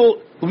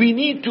 So we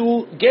need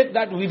to get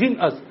that within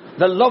us.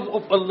 The love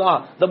of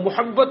Allah, the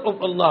muhabbat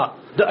of Allah,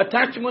 the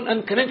attachment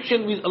and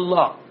connection with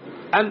Allah.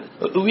 And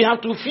we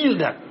have to feel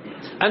that.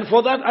 And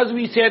for that, as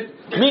we said,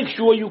 make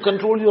sure you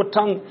control your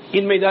tongue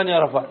in Maidan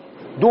Arafat.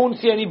 Don't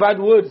say any bad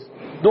words.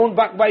 Don't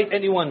backbite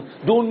anyone.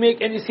 Don't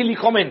make any silly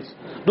comments.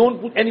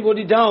 Don't put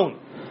anybody down.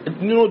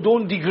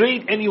 Don't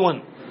degrade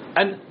anyone.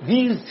 And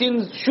these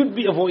sins should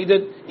be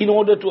avoided in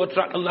order to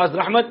attract Allah's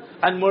rahmat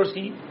and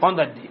mercy on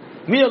that day.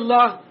 May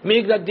Allah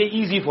make that day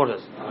easy for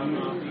us.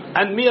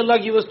 And may Allah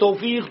give us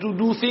tawfiq to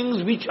do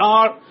things which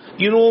are,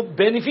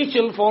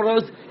 beneficial for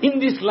us in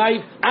this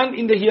life and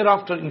in the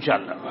hereafter,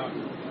 inshallah.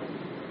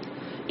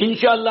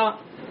 Inshallah,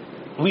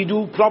 we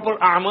do proper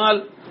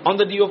a'mal on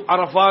the day of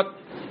Arafat.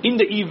 In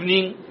the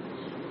evening,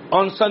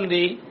 on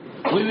Sunday,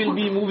 we will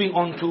be moving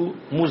on to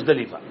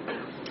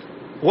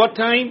Muzdalifah. What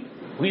time?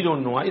 We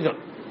don't know either.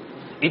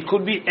 It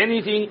could be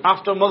anything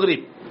after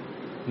Maghrib.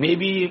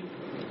 Maybe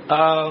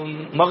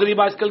Maghrib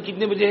आजकल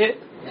कितने बजे है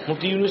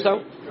मुफ्ती यूनुस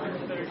साहब?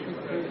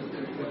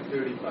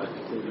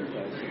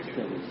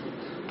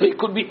 So it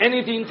could be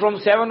anything from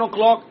 7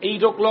 o'clock,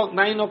 8 o'clock,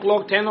 9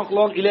 o'clock, 10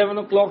 o'clock, 11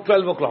 o'clock,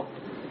 12 o'clock.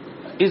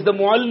 It's the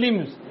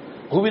muallims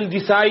who will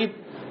decide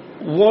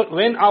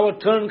when our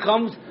turn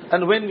comes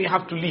and when we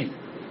have to leave.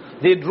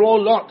 They draw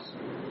lots.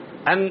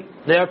 And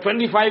there are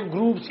 25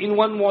 groups in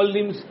one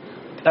muallim's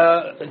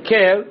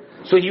care.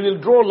 So he will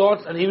draw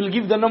lots and he will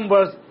give the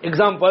numbers.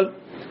 Example,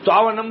 so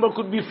our number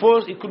could be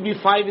first, it could be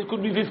 5, it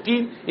could be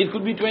 15, it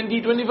could be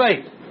 20,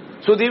 25.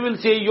 So they will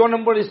say your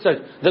number is such.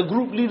 The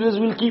group leaders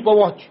will keep a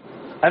watch.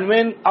 And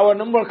when our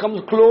number comes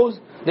close,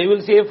 they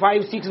will say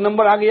 5, 6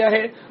 number aa gaya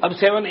hai, ab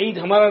 7, 8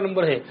 hamara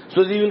number hai.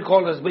 So they will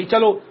call us, bhai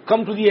chalo,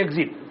 come to the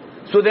exit.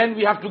 So then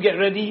we have to get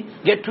ready,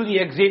 get to the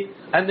exit,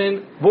 and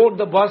then board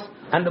the bus,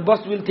 and the bus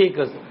will take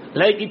us.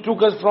 Like it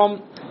took us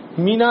from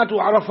Mina to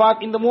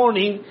Arafat in the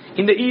morning,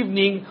 in the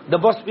evening, the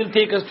bus will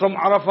take us from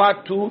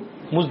Arafat to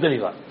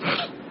Muzdalifah.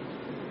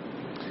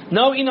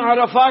 Now in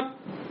Arafat,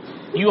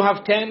 you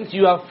have tents,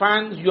 you have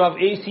fans, you have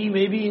AC,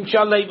 maybe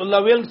inshallah if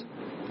Allah wills.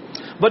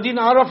 But in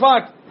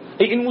Arafat,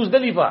 in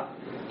Muzdalifah,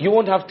 you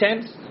won't have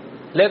tents,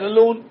 let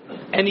alone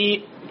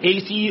any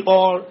AC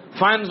or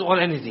fans or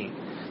anything.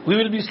 We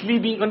will be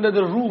sleeping under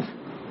the roof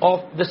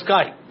of the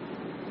sky.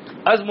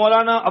 As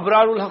Maulana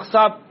Abrarul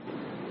Haq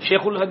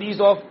Sheikhul Hadith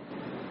of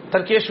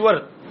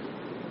Tarkeshwar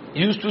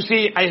used to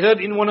say, I heard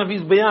in one of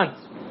his bayans,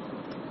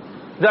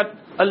 that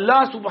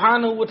Allah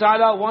subhanahu wa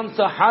ta'ala wants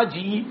a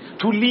Haji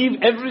to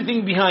leave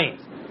everything behind.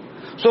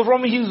 So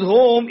from his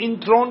home in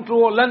Toronto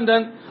or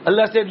London,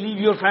 Allah said, leave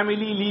your family,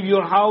 leave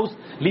your house,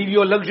 leave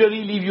your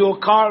luxury, leave your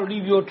car,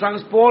 leave your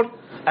transport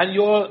and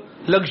your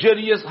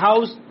luxurious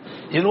house.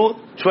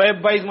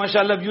 Shoaib Bhai's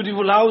mashallah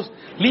beautiful house,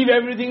 leave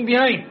everything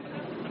behind.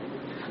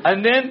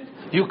 And then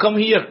you come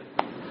here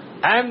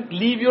and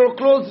leave your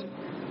clothes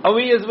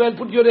away as well,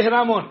 put your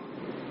ihram on.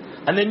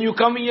 And then you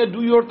come here,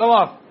 do your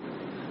tawaf.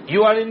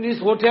 You are in this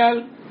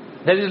hotel,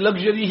 there is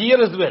luxury here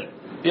as well.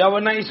 You have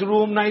a nice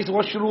room, nice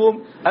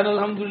washroom, and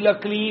alhamdulillah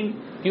clean,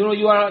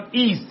 you are at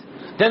ease.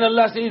 Then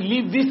Allah says,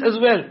 leave this as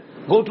well,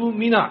 go to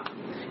Mina.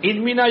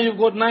 In Mina you've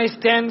got nice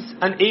tents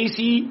and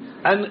AC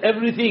and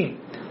everything.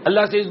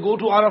 Allah says, go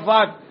to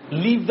Arafat,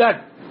 leave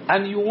that,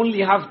 and you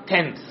only have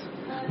tents.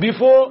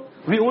 Before,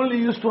 we only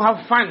used to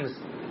have fans,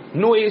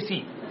 no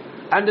AC.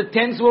 And the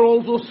tents were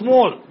also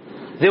small.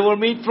 They were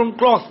made from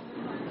cloth.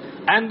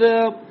 And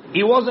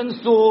it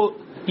wasn't so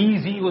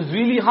easy, it was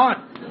really hard.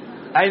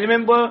 I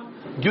remember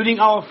during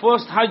our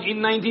first Hajj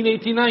in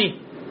 1989,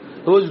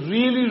 it was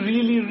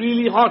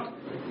really hot.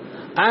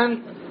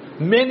 And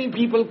many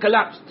people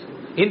collapsed.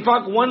 In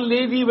fact, one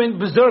lady went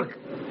berserk.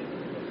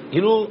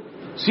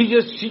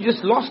 She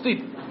just lost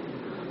it.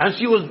 And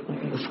she was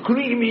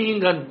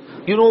screaming and,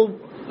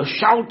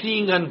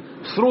 shouting and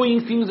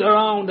throwing things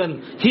around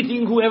and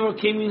hitting whoever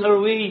came in her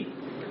way.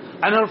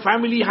 And her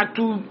family had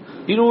to,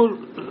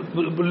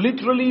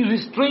 literally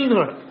restrain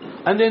her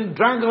and then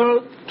drag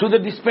her to the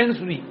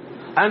dispensary.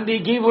 And they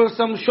gave her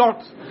some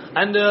shots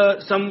and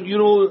some,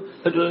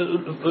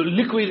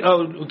 liquid,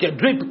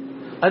 drip.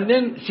 And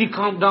then she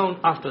calmed down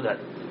after that.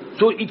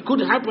 So it could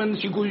happen,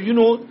 she could,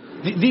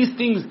 these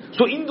things.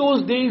 So in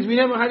those days, we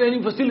never had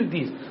any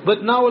facilities.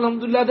 But now,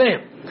 alhamdulillah,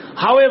 there.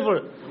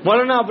 However,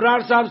 Maulana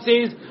Abrar Sahib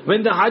says,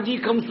 when the Haji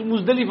comes to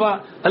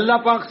Muzdalifah,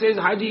 Allah Pak says,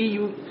 Haji,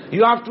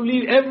 you have to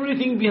leave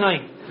everything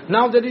behind.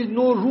 Now there is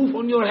no roof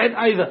on your head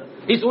either.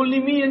 It's only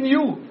me and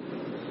you.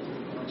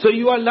 So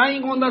you are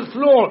lying on that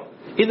floor,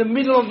 in the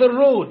middle of the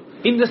road,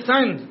 in the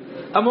sand,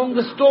 among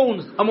the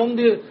stones, among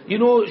the,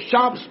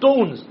 sharp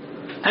stones.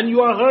 And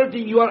you are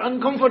hurting, you are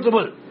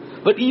uncomfortable.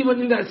 But even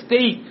in that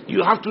state,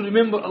 you have to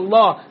remember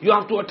Allah. You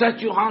have to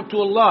attach your heart to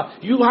Allah.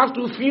 You have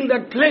to feel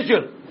that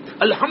pleasure.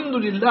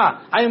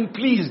 Alhamdulillah, I am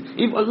pleased.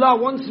 If Allah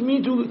wants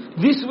me to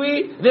this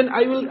way, then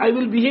I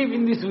will behave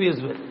in this way as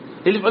well.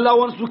 If Allah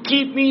wants to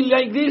keep me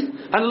like this,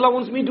 and Allah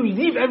wants me to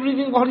leave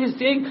everything what He's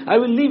saying, I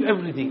will leave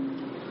everything.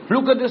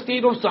 Look at the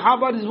state of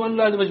Sahaba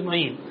Rizwanullah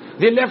Majma'in.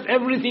 They left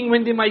everything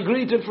when they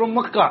migrated from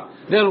Makkah.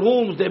 Their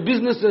homes, their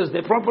businesses,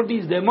 their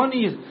properties, their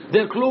monies,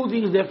 their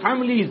clothing, their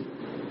families,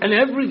 and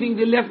everything.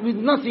 They left with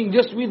nothing,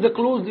 just with the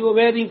clothes they were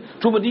wearing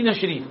to Medina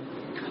Sharif.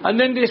 And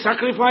then they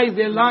sacrificed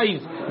their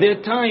lives,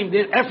 their time,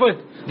 their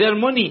effort, their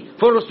money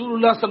for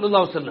Rasulullah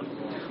sallallahu alaihi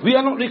wasallam. We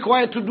are not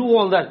required to do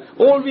all that.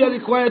 All we are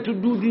required to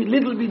do the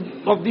little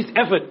bit of this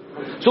effort.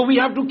 So we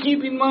have to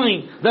keep in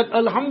mind that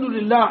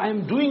Alhamdulillah, I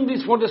am doing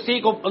this for the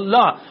sake of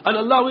Allah, and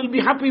Allah will be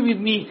happy with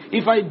me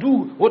if I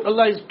do what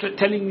Allah is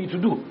telling me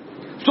to do.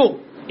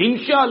 So,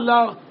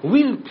 inshallah,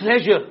 with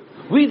pleasure,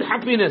 with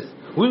happiness,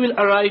 we will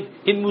arrive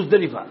in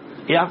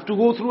Muzdalifah. You have to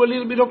go through a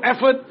little bit of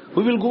effort.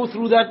 We will go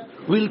through that.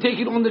 We'll take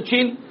it on the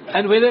chin,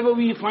 and wherever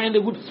we find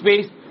a good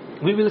space,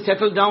 we will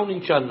settle down,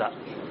 inshallah.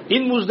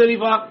 In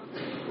Muzdalifah,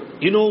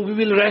 we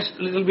will rest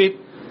a little bit.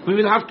 We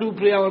will have to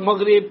pray our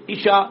Maghrib,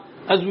 Isha,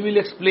 as we will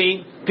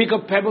explain. Pick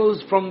up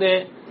pebbles from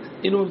there,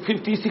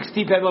 50,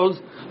 60 pebbles,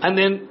 and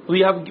then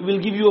we'll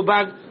give you a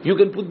bag. You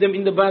can put them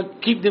in the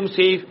bag, keep them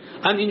safe,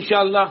 and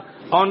inshallah,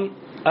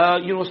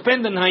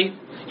 spend the night.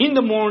 In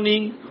the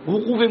morning,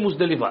 wuquf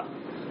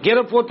Muzdalifah. Get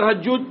up for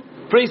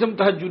tahajjud, pray some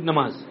tahajjud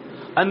namaz.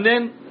 And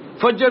then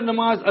Fajr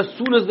namaz as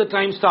soon as the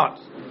time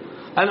starts.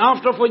 And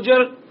after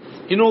Fajr,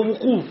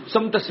 wuquf,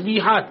 some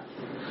tasbihat.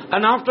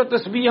 And after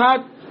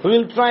tasbihat, we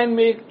will try and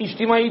make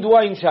ijtimai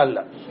dua,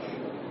 inshallah.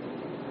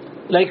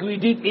 Like we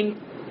did in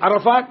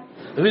Arafat,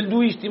 we will do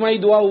ijtimai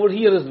dua over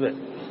here as well.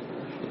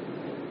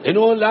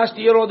 Last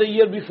year or the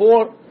year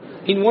before,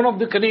 in one of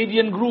the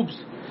Canadian groups,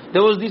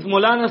 there was this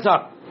Maulana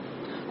Sahib,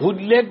 who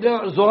led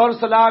the Zohar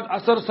Salat,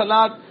 Asr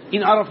Salat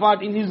in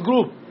Arafat in his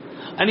group.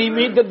 And he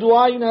made the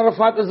dua in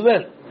Arafat as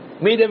well.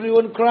 Made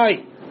everyone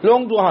cry.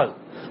 Long duas.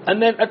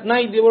 And then at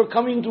night they were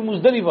coming to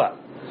Muzdalifah.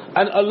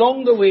 And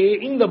along the way,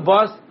 in the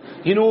bus,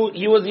 he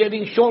was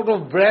getting short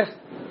of breath.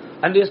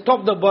 And they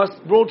stopped the bus,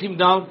 brought him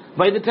down.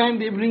 By the time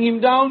they bring him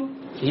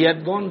down, he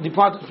had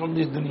departed from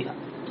this dunya.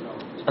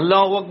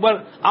 Allahu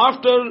Akbar.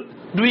 After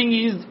doing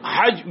his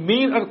Hajj,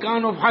 main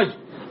arkan of Hajj,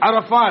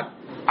 Arafat,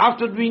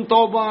 After doing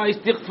tawbah,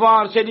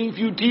 istighfar, shedding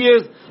few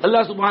tears,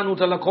 Allah subhanahu wa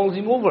ta'ala calls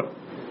him over.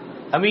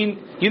 I mean,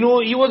 he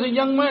was a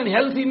young man,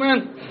 healthy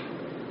man.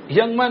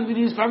 Young man with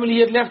his family. He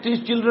had left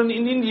his children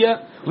in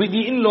India with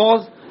the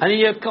in-laws, and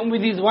he had come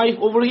with his wife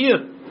over here.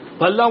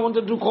 But Allah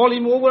wanted to call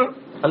him over.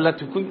 Allah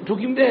took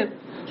him there.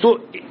 So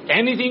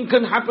anything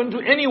can happen to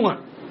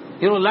anyone.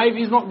 Life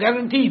is not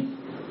guaranteed.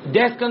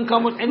 Death can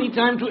come at any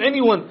time to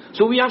anyone.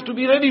 So we have to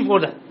be ready for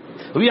that.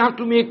 We have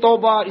to make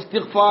tawbah,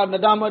 istighfar,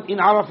 nadamat in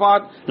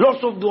Arafat,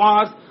 lots of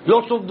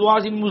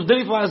du'as in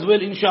Muzdalifah as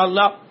well,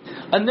 inshallah.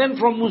 And then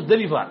from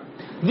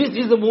Muzdalifah, this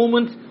is the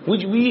moment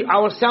which we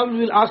ourselves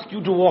will ask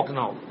you to walk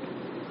now.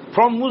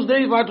 From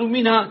Muzdalifah to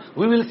Mina,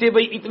 we will say,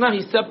 bhai, itna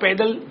hissa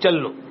paidal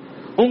challo.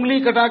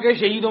 Ungli kata ke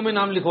shaheedon mein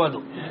naam likhwa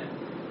do.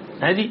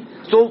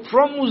 So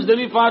from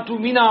Muzdalifah to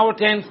Mina, our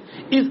tents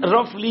is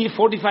roughly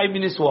 45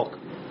 minutes walk.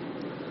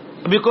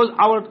 Because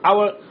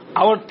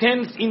our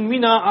tents in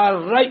Mina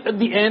are right at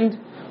the end,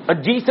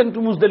 adjacent to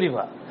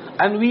Muzdalifah.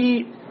 And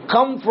we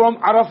come from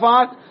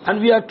Arafat and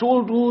we are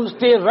told to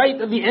stay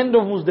right at the end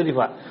of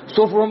Muzdalifah.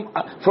 So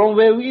from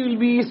where we will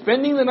be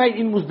spending the night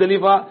in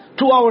Muzdalifah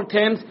to our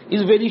tents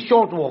is very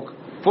short walk.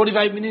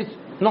 45 minutes,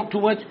 not too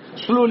much.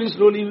 Slowly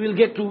we will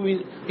get to,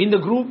 in the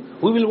group,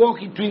 we will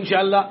walk it to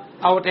inshallah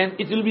our tent.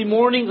 It will be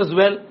morning as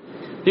well,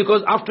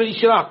 because after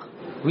Ishraq,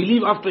 we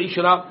leave after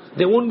Ishraq,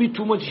 there won't be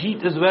too much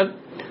heat as well.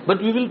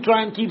 But we will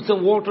try and keep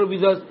some water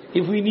with us.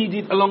 If we need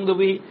it along the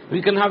way,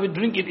 we can have it,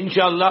 drink it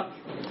inshallah.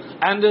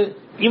 And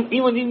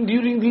even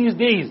during these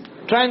days,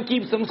 try and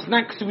keep some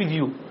snacks with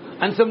you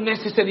and some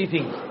necessary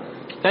things.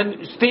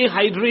 And stay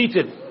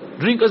hydrated.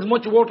 Drink as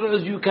much water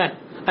as you can.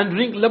 And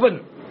drink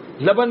laban.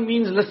 Laban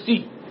means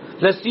lassi.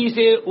 लस्सी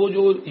से वो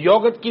जो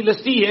yogurt की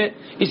लस्सी है,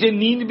 इसे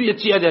नींद भी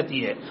अच्छी आ जाती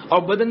है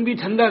और बदन भी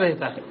ठंडा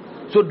रहता है.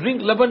 So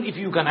drink laban if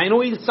you can. I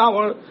know it's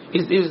sour,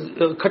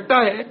 खट्टा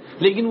है,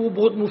 लेकिन वो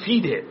बहुत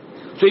मुफीद है.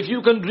 So if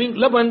you can drink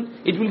laban,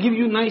 it will give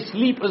you nice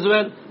sleep as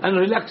well and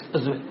relax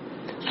as well.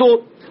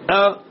 So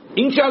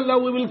inshallah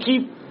we will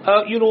keep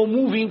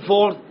moving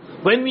forth.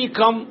 When we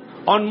come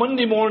on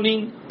Monday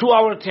morning to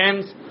our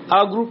tents,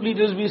 our group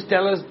leaders will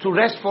tell us to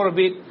rest for a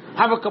bit,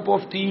 have a cup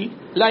of tea,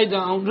 lie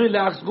down,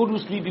 relax, go to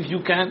sleep if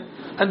you can,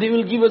 and they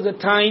will give us a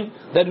time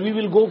that we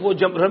will go for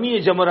Rami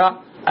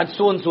Jamara at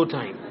so and so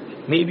time.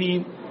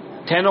 Maybe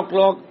 10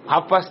 o'clock,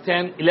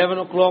 10:30, 11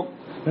 o'clock,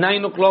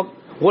 9 o'clock,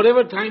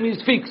 whatever time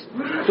is fixed.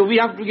 So we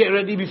have to get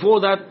ready before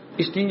that,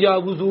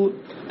 istinja, wuzu,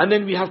 and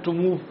then we have to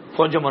move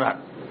for Jamarat.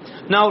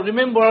 Now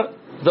remember,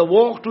 the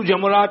walk to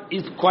Jamarat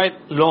is quite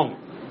long.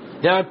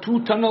 There are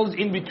 2 tunnels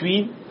in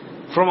between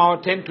from our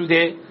tent to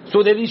there.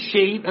 So there is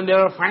shade and there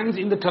are fans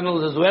in the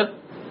tunnels as well.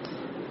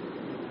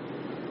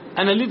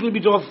 And a little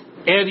bit of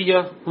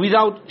area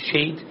without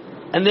shade.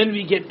 And then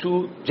we get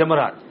to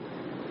Jamarat.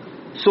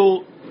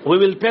 So we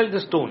will pelt the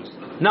stones.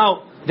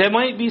 Now, there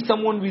might be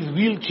someone with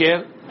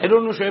wheelchair. I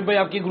don't know, Shoaib bhai,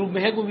 आपके group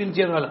में है कोई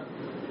wheelchair वाला?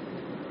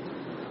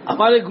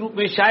 हमारे group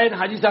में शायद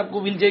हाजी साहब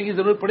को wheelchair की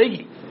जरूरत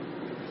पड़ेगी.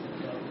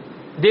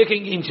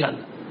 देखेंगे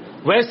इंशाल्लाह.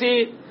 वैसे,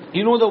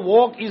 the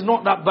walk is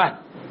not that bad.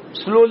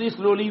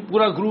 Slowly,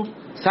 पूरा ग्रुप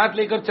साथ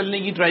लेकर चलने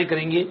की ट्राई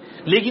करेंगे.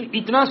 लेकिन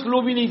इतना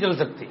स्लो भी नहीं चल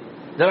सकते.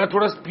 जरा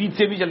थोड़ा स्पीड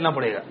से भी चलना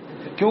पड़ेगा.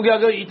 क्योंकि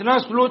अगर इतना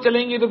स्लो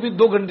चलेंगे तो फिर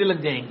 2 घंटे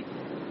लग जाएंगे.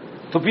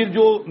 तो फिर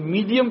जो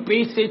मीडियम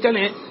पेस से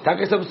चलें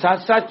ताकि सब साथ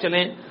साथ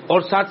चलें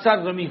और साथ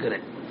साथ रमी करें.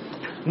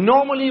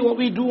 Normally what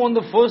we do on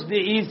the first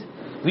day is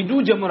we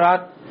do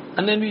Jamarat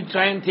and then we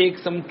try and take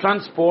some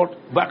transport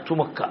back to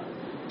Makkah.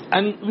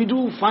 And we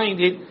do find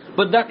it,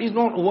 but that is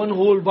not one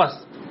whole bus.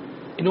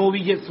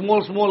 We get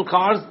small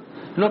cars,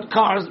 not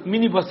cars,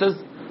 minibuses,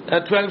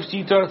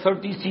 12-seater,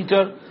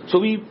 30-seater. So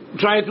we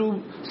try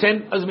to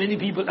send as many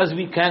people as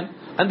we can,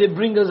 and they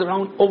bring us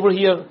around over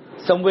here,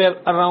 somewhere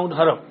around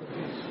Haram.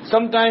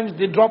 Sometimes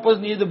they drop us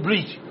near the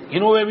bridge.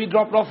 Where we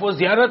dropped off for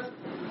Ziyarat?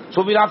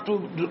 So we have to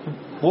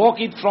walk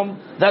it from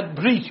that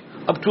bridge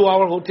up to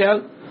our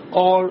hotel,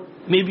 or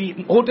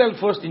maybe hotel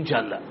first,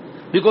 inshallah.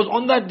 Because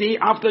on that day,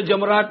 after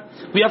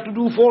Jamarat, we have to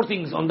do 4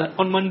 things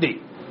on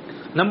Monday.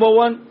 Number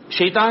 1,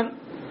 Shaitan.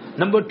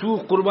 Number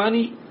 2,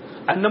 Qurbani.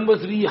 And number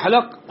 3,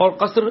 Halaq or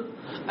Qasr.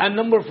 And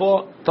number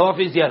 4,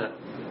 Tawaf-e-Ziyarat.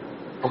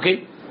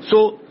 Okay?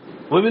 So,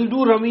 we will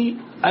do Rami,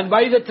 and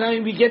by the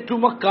time we get to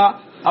Makkah,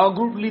 our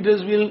group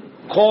leaders will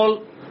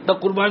call the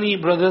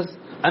Qurbani brothers,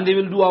 and they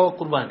will do our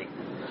Qurbani.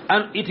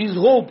 And it is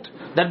hoped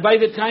that by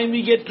the time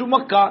we get to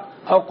Makkah,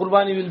 our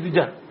Qurbani will be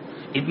done.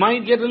 It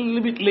might get a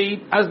little bit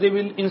late, as they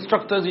will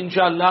instruct us,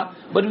 inshallah,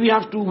 but we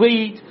have to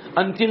wait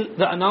until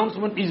the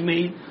announcement is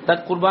made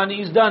that Qurbani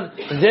is done.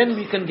 Then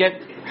we can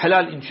get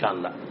halal,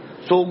 inshallah.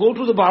 So go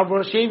to the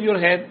barber, shave your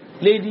head,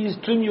 ladies,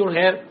 trim your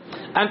hair,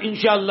 and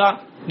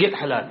inshallah, get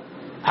halal.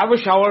 Have a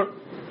shower,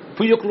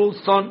 put your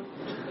clothes on,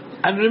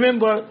 and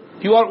remember,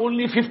 you are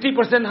only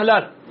 50%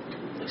 halal,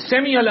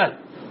 semi-halal,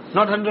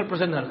 not 100%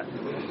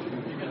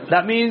 halal.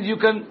 That means you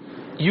can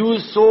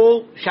use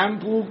soap,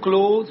 shampoo,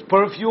 clothes,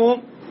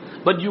 perfume,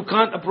 but you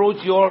can't approach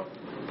your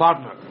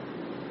partner.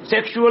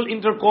 Sexual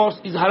intercourse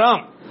is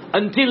haram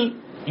until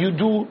you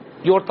do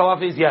your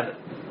tawaf-e-ziyarat.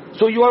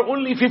 So you are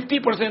only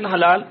 50%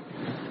 halal,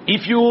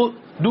 If you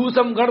do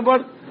some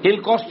garbad,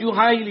 it'll cost you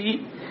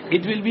highly.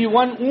 It will be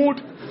one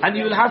oot, and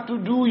you will have to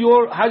do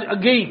your Hajj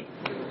again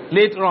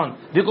later on.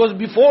 Because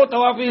before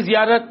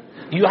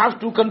Tawaf-e-Ziyarat, you have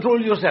to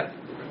control yourself.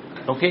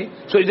 Okay?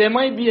 So there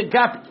might be a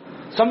gap.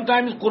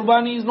 Sometimes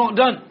Qurbani is not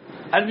done,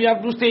 and we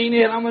have to stay in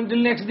Ihram until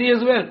next day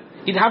as well.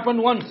 It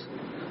happened once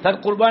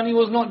that Qurbani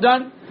was not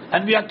done,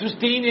 and we had to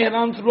stay in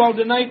Ihram throughout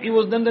the night. It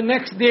was done the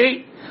next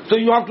day. So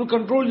you have to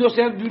control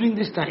yourself during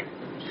this time.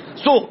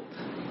 So,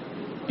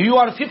 you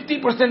are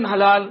 50%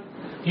 halal.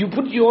 You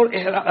put your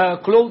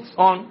clothes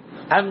on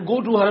and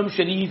go to Haram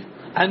Sharif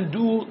and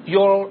do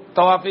your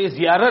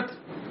Tawaf-e-Ziyarat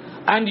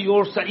and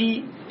your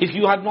Sa'i if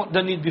you had not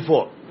done it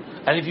before.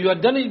 And if you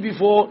had done it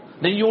before,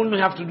 then you only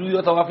have to do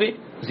your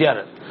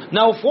Tawaf-e-Ziyarat.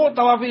 Now for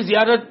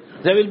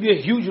Tawaf-e-Ziyarat, there will be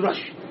a huge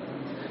rush.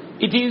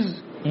 It is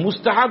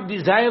mustahab,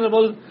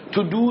 desirable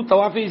to do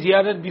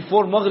Tawaf-e-Ziyarat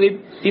before Maghrib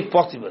if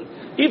possible.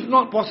 If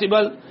not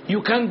possible,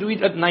 you can do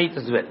it at night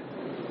as well.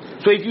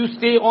 So if you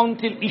stay on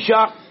till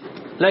Isha,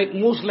 like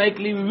most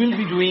likely we will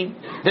be doing,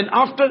 then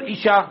after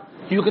Isha,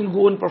 you can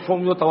go and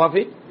perform your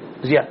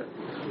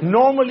Tawaf-e-Ziyarat.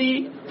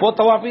 Normally, for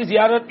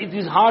Tawaf-e-Ziyarat, it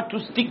is hard to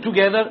stick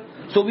together,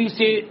 so we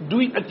say, do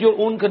it at your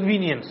own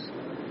convenience.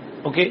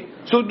 Okay?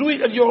 So do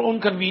it at your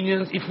own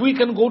convenience. If we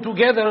can go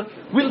together,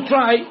 we'll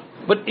try,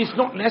 but it's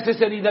not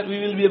necessary that we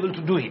will be able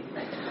to do it.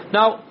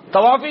 Now,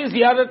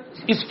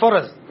 Tawaf-e-Ziyarat is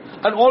faraz.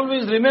 And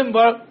always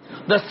remember,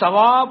 the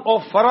sawab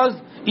of faraz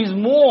is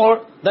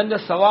more than the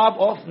sawab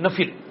of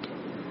nafil.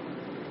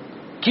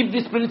 Keep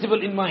this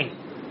principle in mind.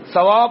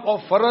 Sawab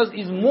of faraz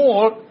is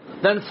more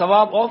than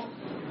sawab of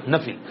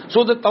nafil.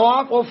 So the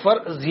tawaf of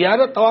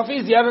ziyarat,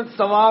 Tawaf-e-Ziyarat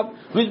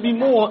sawab will be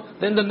more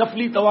than the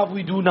nafli tawaf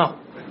we do now.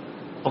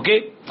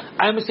 Okay?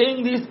 I am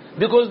saying this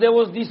because there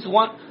was this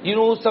one,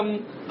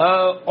 some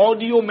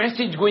audio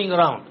message going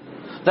around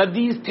that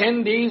these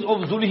 10 days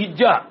of Dhul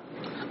Hijjah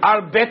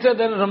are better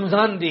than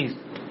Ramzan days.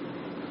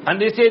 And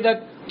they say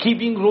that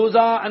keeping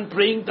Roza and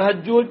praying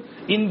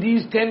Tahajjud in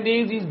these 10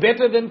 days is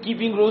better than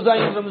keeping Roza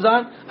in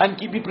Ramzan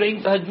and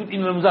praying Tahajjud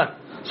in Ramzan.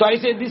 So I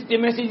say this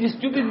message is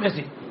stupid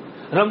message.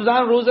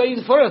 Ramzan Roza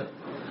is Farz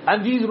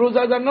and these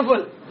Rozas are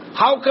Nafal.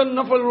 How can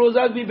Nafal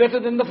Rozas be better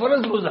than the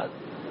Farz Rozas?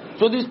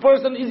 So this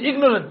person is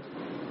ignorant.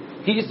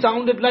 He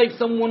sounded like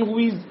someone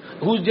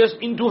who's just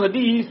into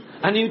Hadith,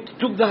 and he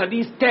took the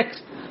Hadith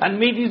text and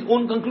made his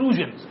own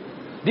conclusions.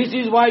 This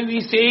is why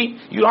we say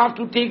you have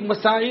to take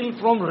masail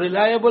from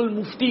reliable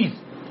muftis,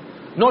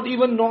 not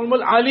even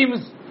normal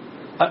alims,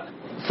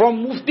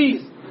 from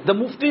muftis. The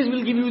muftis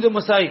will give you the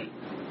masail,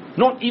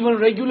 not even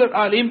regular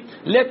alim,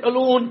 let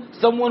alone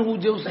someone who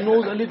just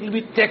knows a little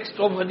bit text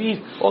of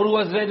hadith or who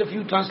has read a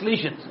few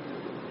translations.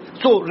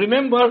 So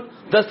remember,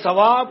 the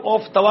sawab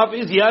of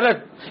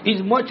Tawaf-e-Ziyarat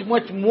is much,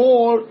 much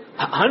more,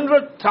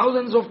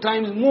 thousands of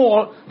times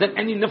more than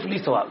any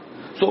nafli sawab.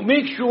 So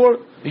make sure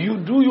you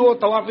do your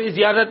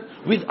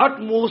Tawaf-e-Ziyarat with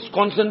utmost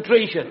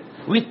concentration,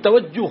 with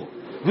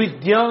tawajjuh,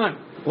 with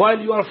dhyan, while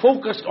you are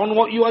focused on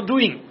what you are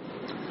doing,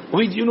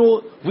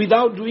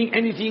 without doing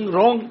anything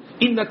wrong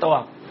in the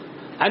tawaf.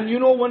 And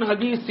one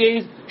hadith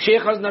says,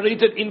 Shaykh has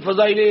narrated in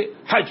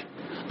Fazail-e-Hajj,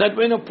 that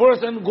when a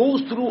person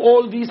goes through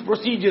all these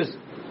procedures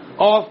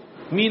of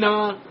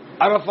Mina,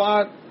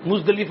 Arafat,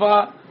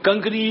 Muzdalifah,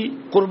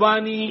 Kankri,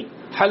 Qurbani,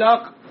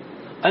 Halaq,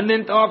 and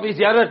then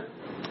Tawaf-e-Ziyarat,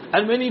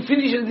 and when he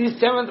finishes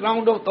this 7th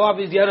round of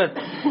Tawaf-e-Ziyarat,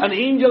 an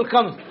angel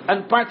comes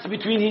and pats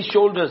between his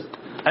shoulders,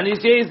 and he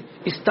says,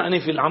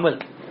 Istanifil amal.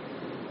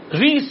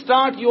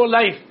 Restart your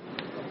life.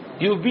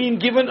 You've been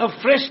given a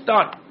fresh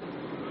start.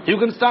 You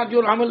can start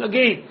your amal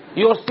again.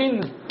 Your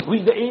sins,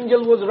 which the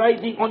angel was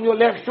writing on your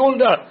left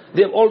shoulder,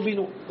 they've all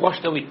been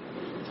washed away.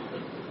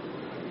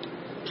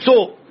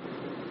 So,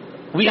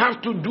 we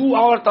have to do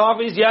our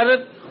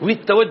Tawaf-e-Ziyarat with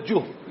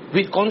tawajjuh,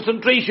 with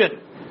concentration,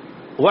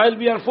 while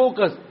we are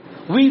focused,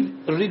 with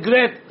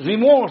regret,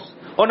 remorse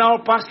on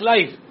our past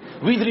life,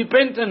 with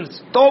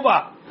repentance,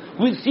 tawbah,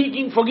 with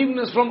seeking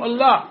forgiveness from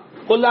Allah.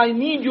 Allah, I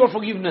need your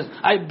forgiveness.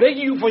 I beg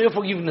you for your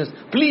forgiveness.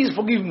 Please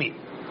forgive me.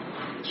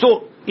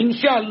 So,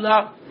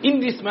 inshallah, in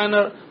this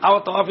manner,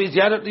 our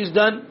Tawaf-e-Ziyarat is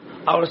done,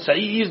 our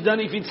Sa'i is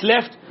done. If it's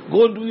left,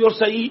 go and do your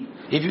Sa'i.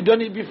 If you've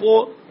done it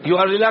before, you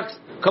are relaxed,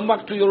 come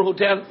back to your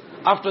hotel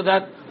after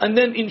that, and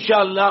then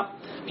inshallah,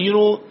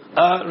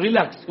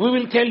 relax. We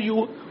will tell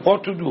you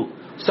what to do.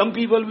 Some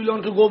people will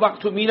want to go back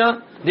to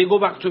Mina, they go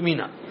back to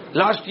Mina.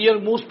 Last year,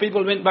 most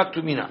people went back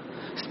to Mina.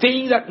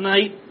 Staying that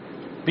night,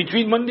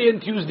 between Monday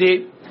and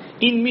Tuesday,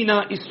 in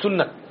Mina is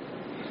Sunnat.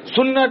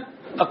 Sunnat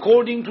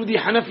according to the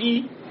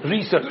Hanafi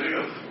research.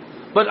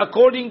 But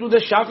according to the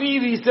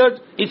Shafi'i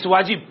research, it's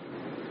wajib.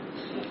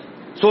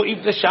 So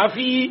if the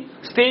Shafi'i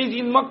stays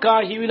in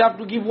Makkah, he will have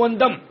to give one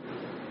dam.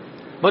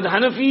 But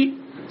Hanafi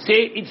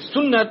say it's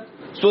Sunnat,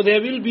 so there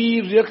will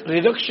be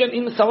reduction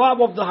in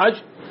sawab of the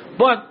Hajj,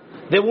 but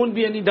there won't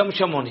be any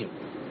damsham on him.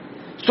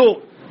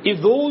 So,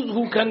 if those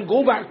who can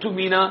go back to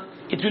Mina,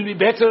 it will be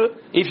better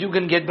if you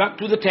can get back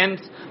to the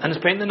tents and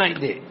spend the night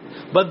there.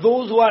 But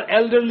those who are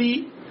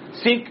elderly,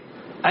 sick,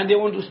 and they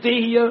want to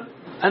stay here,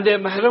 and their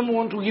mahram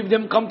want to give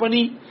them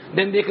company,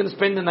 then they can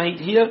spend the night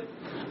here.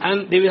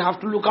 and they will have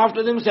to look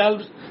after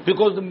themselves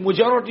because the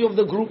majority of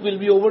the group will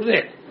be over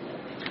there.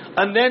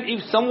 And then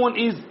if someone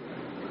is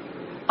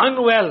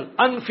unwell,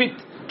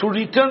 unfit to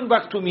return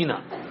back to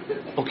Mina,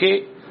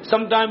 okay,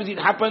 sometimes it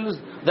happens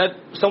that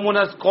someone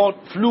has caught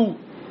flu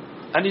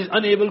and is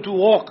unable to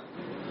walk,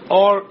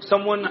 or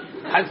someone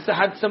has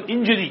had some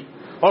injury,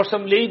 or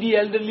some lady,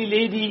 elderly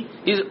lady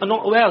is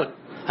not well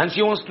and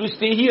she wants to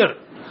stay here,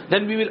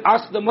 then we will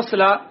ask the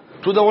masla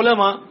to the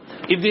ulama.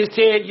 If they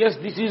say yes,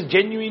 this is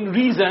genuine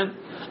reason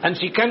and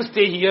she can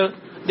stay here,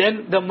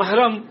 then the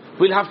mahram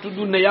will have to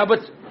do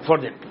nayabat for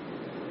them,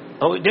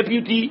 or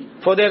deputy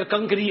for their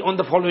kankri on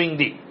the following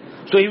day.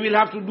 So he will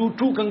have to do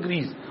 2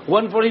 kankris,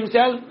 one for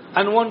himself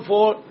and one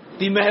for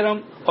the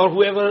mahram or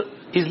whoever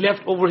is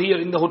left over here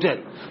in the hotel.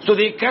 So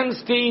they can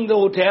stay in the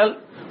hotel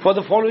for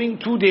the following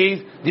 2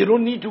 days. They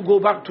don't need to go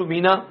back to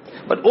Mina.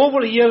 But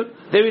over here,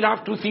 they will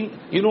have to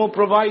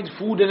provide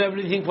food and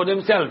everything for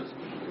themselves,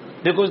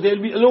 because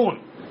they'll be alone.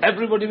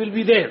 Everybody will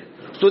be there.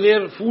 So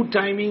their food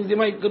timings, they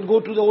might go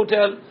to the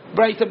hotel,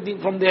 buy something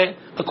from there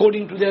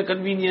according to their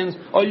convenience,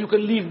 or you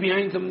can leave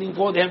behind something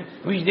for them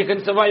which they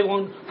can survive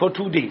on for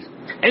 2 days.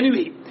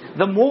 Anyway,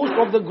 the most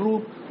of the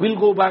group will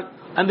go back,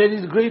 and there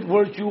is great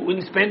virtue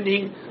in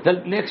spending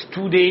the next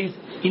 2 days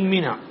in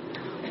Mina.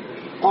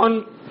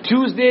 On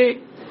Tuesday,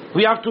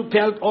 we have to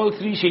pelt all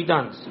 3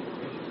 shaitans.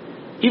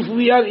 If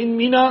we are in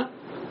Mina,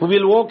 we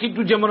will walk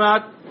into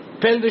Jamarat,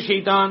 pelt the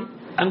shaitan,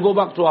 and go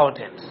back to our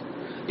tents.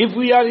 If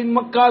we are in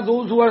Makkah,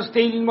 those who are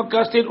staying in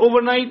Makkah, stayed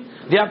overnight,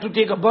 they have to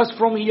take a bus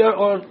from here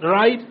or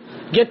ride,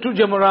 get to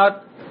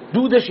Jamarat,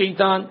 do the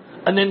shaitan,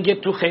 and then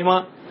get to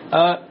Khayma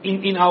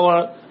in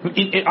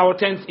our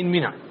tents in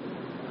Mina.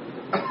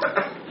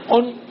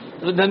 On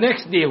the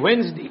next day,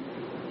 Wednesday,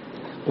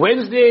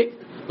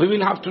 we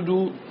will have to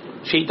do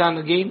shaitan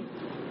again,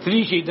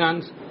 3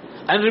 shaitans.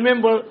 And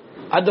remember,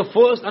 at the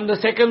first and the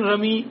second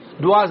Rami,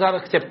 du'as are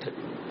accepted.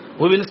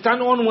 We will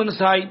stand on one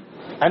side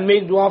and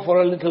make dua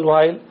for a little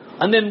while,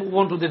 and then move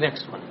on to the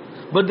next one.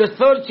 But the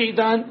third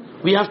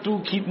shaitan, we have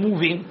to keep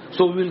moving,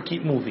 so we will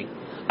keep moving.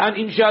 And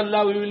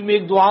inshallah, we will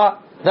make dua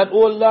that,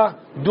 oh Allah,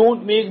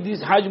 don't make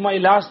this Hajj my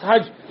last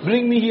Hajj.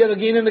 Bring me here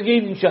again and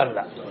again,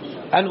 inshallah.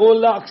 And oh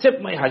Allah,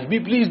 accept my Hajj. Be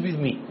pleased with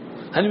me.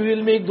 And we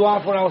will make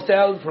dua for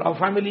ourselves, for our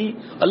family.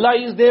 Allah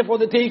is there for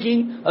the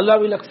taking. Allah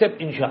will accept,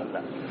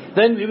 inshallah.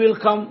 Then we will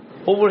come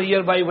over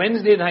here by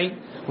Wednesday night.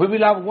 We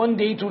will have 1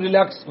 day to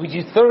relax, which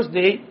is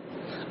Thursday.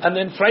 And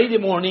then Friday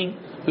morning,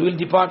 we will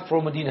depart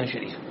for Medina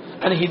Sharif.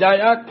 And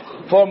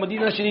Hidayat for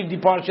Medina Sharif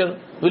departure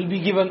will be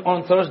given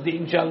on Thursday,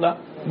 inshallah,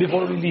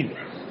 before we leave.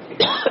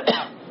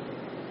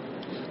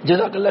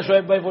 Jazakallah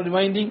Shoaib Bhai for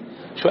reminding.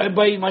 Shoaib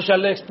Bhai,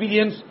 mashallah,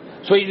 experience.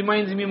 So he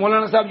reminds me,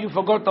 Maulana Sahib, you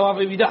forgot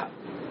Tawaf-e-Wida.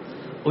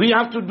 We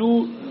have to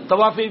do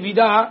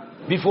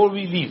Tawaf-e-Wida before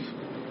we leave.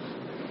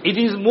 It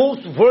is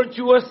most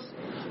virtuous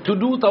to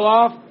do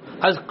Tawaf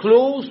as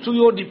close to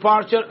your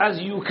departure as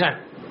you can.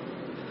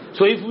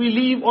 So if we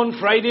leave on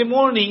Friday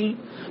morning,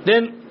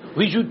 then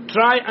we should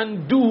try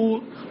and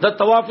do the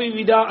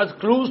Tawaf-e-Wida as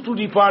close to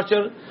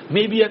departure,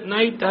 maybe at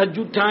night,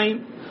 Tahajjud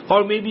time,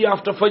 or maybe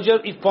after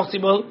Fajr if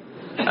possible.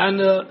 And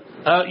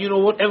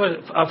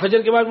whatever,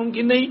 Fajr ke baad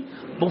mumkin nahi.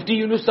 Mufti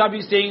Yunus Sahib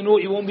is saying, no,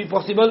 it won't be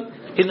possible.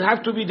 It will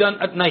have to be done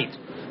at night.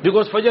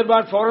 Because Fajr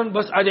baad fauran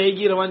bus aa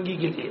jayegi rawangi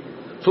ke liye.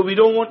 So we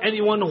don't want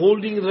anyone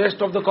holding the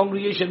rest of the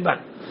congregation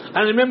back.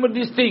 And remember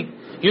this thing,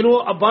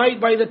 abide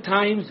by the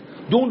times,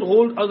 don't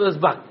hold others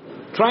back.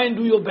 Try and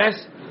do your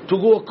best to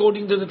go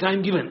according to the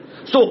time given.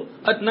 So,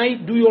 at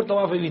night, do your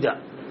Tawaf-e-Wida.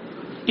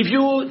 If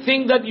you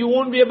think that you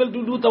won't be able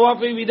to do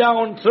Tawaf-e-Wida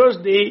on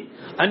Thursday,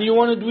 and you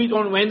want to do it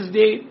on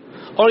Wednesday,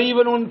 or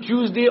even on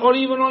Tuesday, or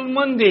even on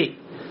Monday,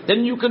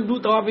 then you can do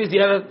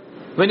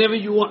Tawaf-e-Ziyarat whenever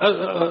you want.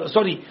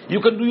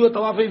 You can do your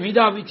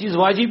Tawaf-e-Wida, which is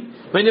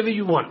wajib, whenever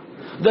you want.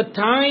 The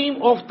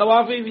time of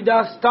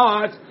Tawaf-e-Wida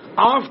starts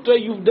after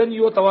you've done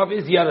your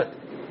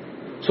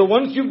Tawaf-e-Ziyarat. So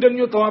once you've done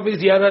your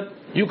Tawaf-e-Ziyarat,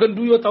 you can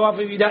do your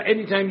Tawaf-e-Wida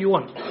anytime you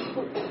want.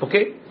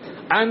 Okay?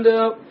 And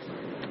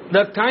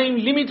the time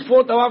limit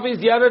for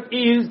Tawaf-e-Ziyarat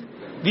is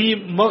the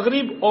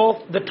Maghrib of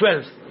the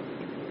 12th.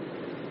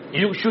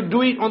 You should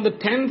do it on the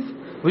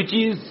 10th, which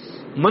is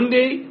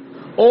Monday,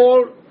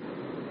 or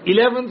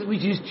 11th,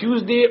 which is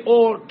Tuesday,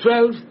 or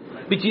 12th,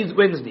 which is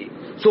Wednesday.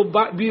 So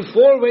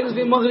before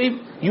Wednesday Maghrib,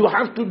 you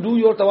have to do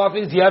your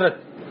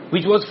Tawaf-e-Ziyarat,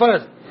 which was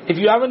first. If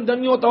you haven't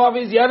done your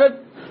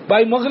Tawaf-e-Ziyarat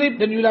by Maghrib,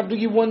 then you'll have to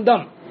give one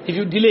dam if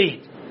you delay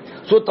it.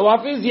 So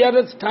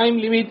Tawaf-e-Ziyarat's time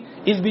limit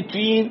is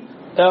between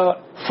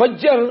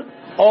Fajr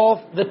of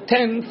the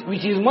 10th,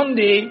 which is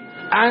Monday,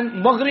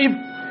 and Maghrib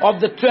of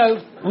the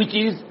 12th, which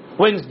is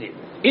Wednesday.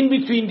 In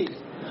between this.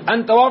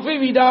 And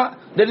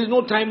Tawaf-e-Wida, there is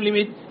no time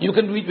limit. You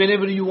can do it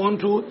whenever you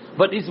want to,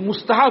 but it's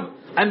mustahab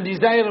and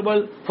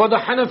desirable for the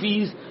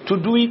Hanafis to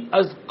do it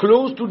as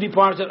close to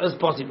departure as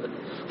possible.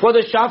 For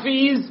the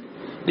Shafi'is,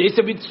 it's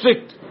a bit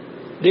strict.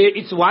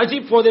 It's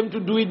wajib for them to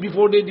do it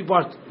before they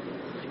depart.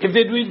 If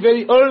they do it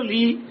very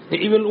early, the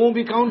evil won't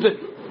be counted.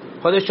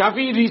 For the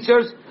Shafi'i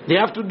research, they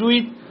have to do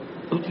it,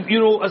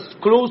 as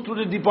close to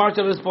the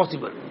departure as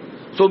possible.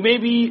 So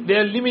maybe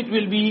their limit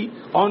will be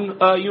on,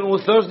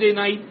 Thursday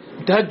night,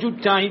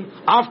 tahajjud time.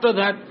 After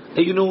that,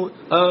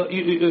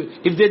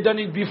 if they've done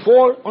it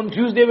before on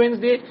Tuesday,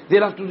 Wednesday,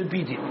 they'll have to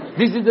repeat it.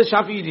 This is the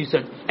Shafi'i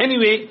research.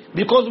 Anyway,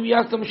 because we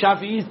have some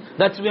Shafi'is,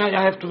 that's why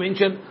I have to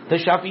mention the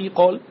Shafi'i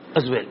call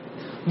as well.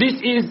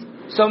 This is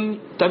some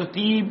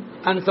tarteeb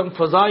and some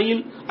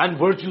fazail and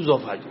virtues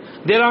of Hajj.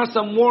 There are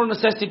some more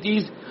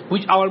necessities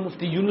which our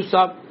Mufti Yunus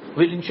Sahib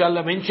will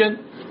inshallah mention,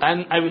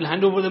 and I will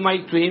hand over the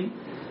mic to him.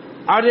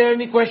 Are there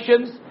any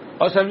questions,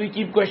 or shall we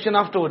keep question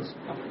afterwards?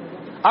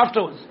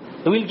 Afterwards.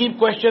 We'll keep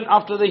question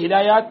after the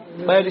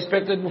hidayat by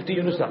respected Mufti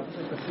Yunus Sahib.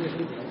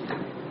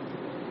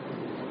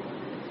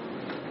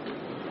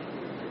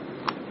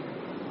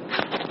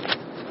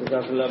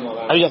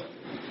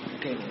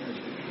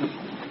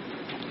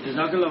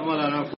 Jazakallah Maulana.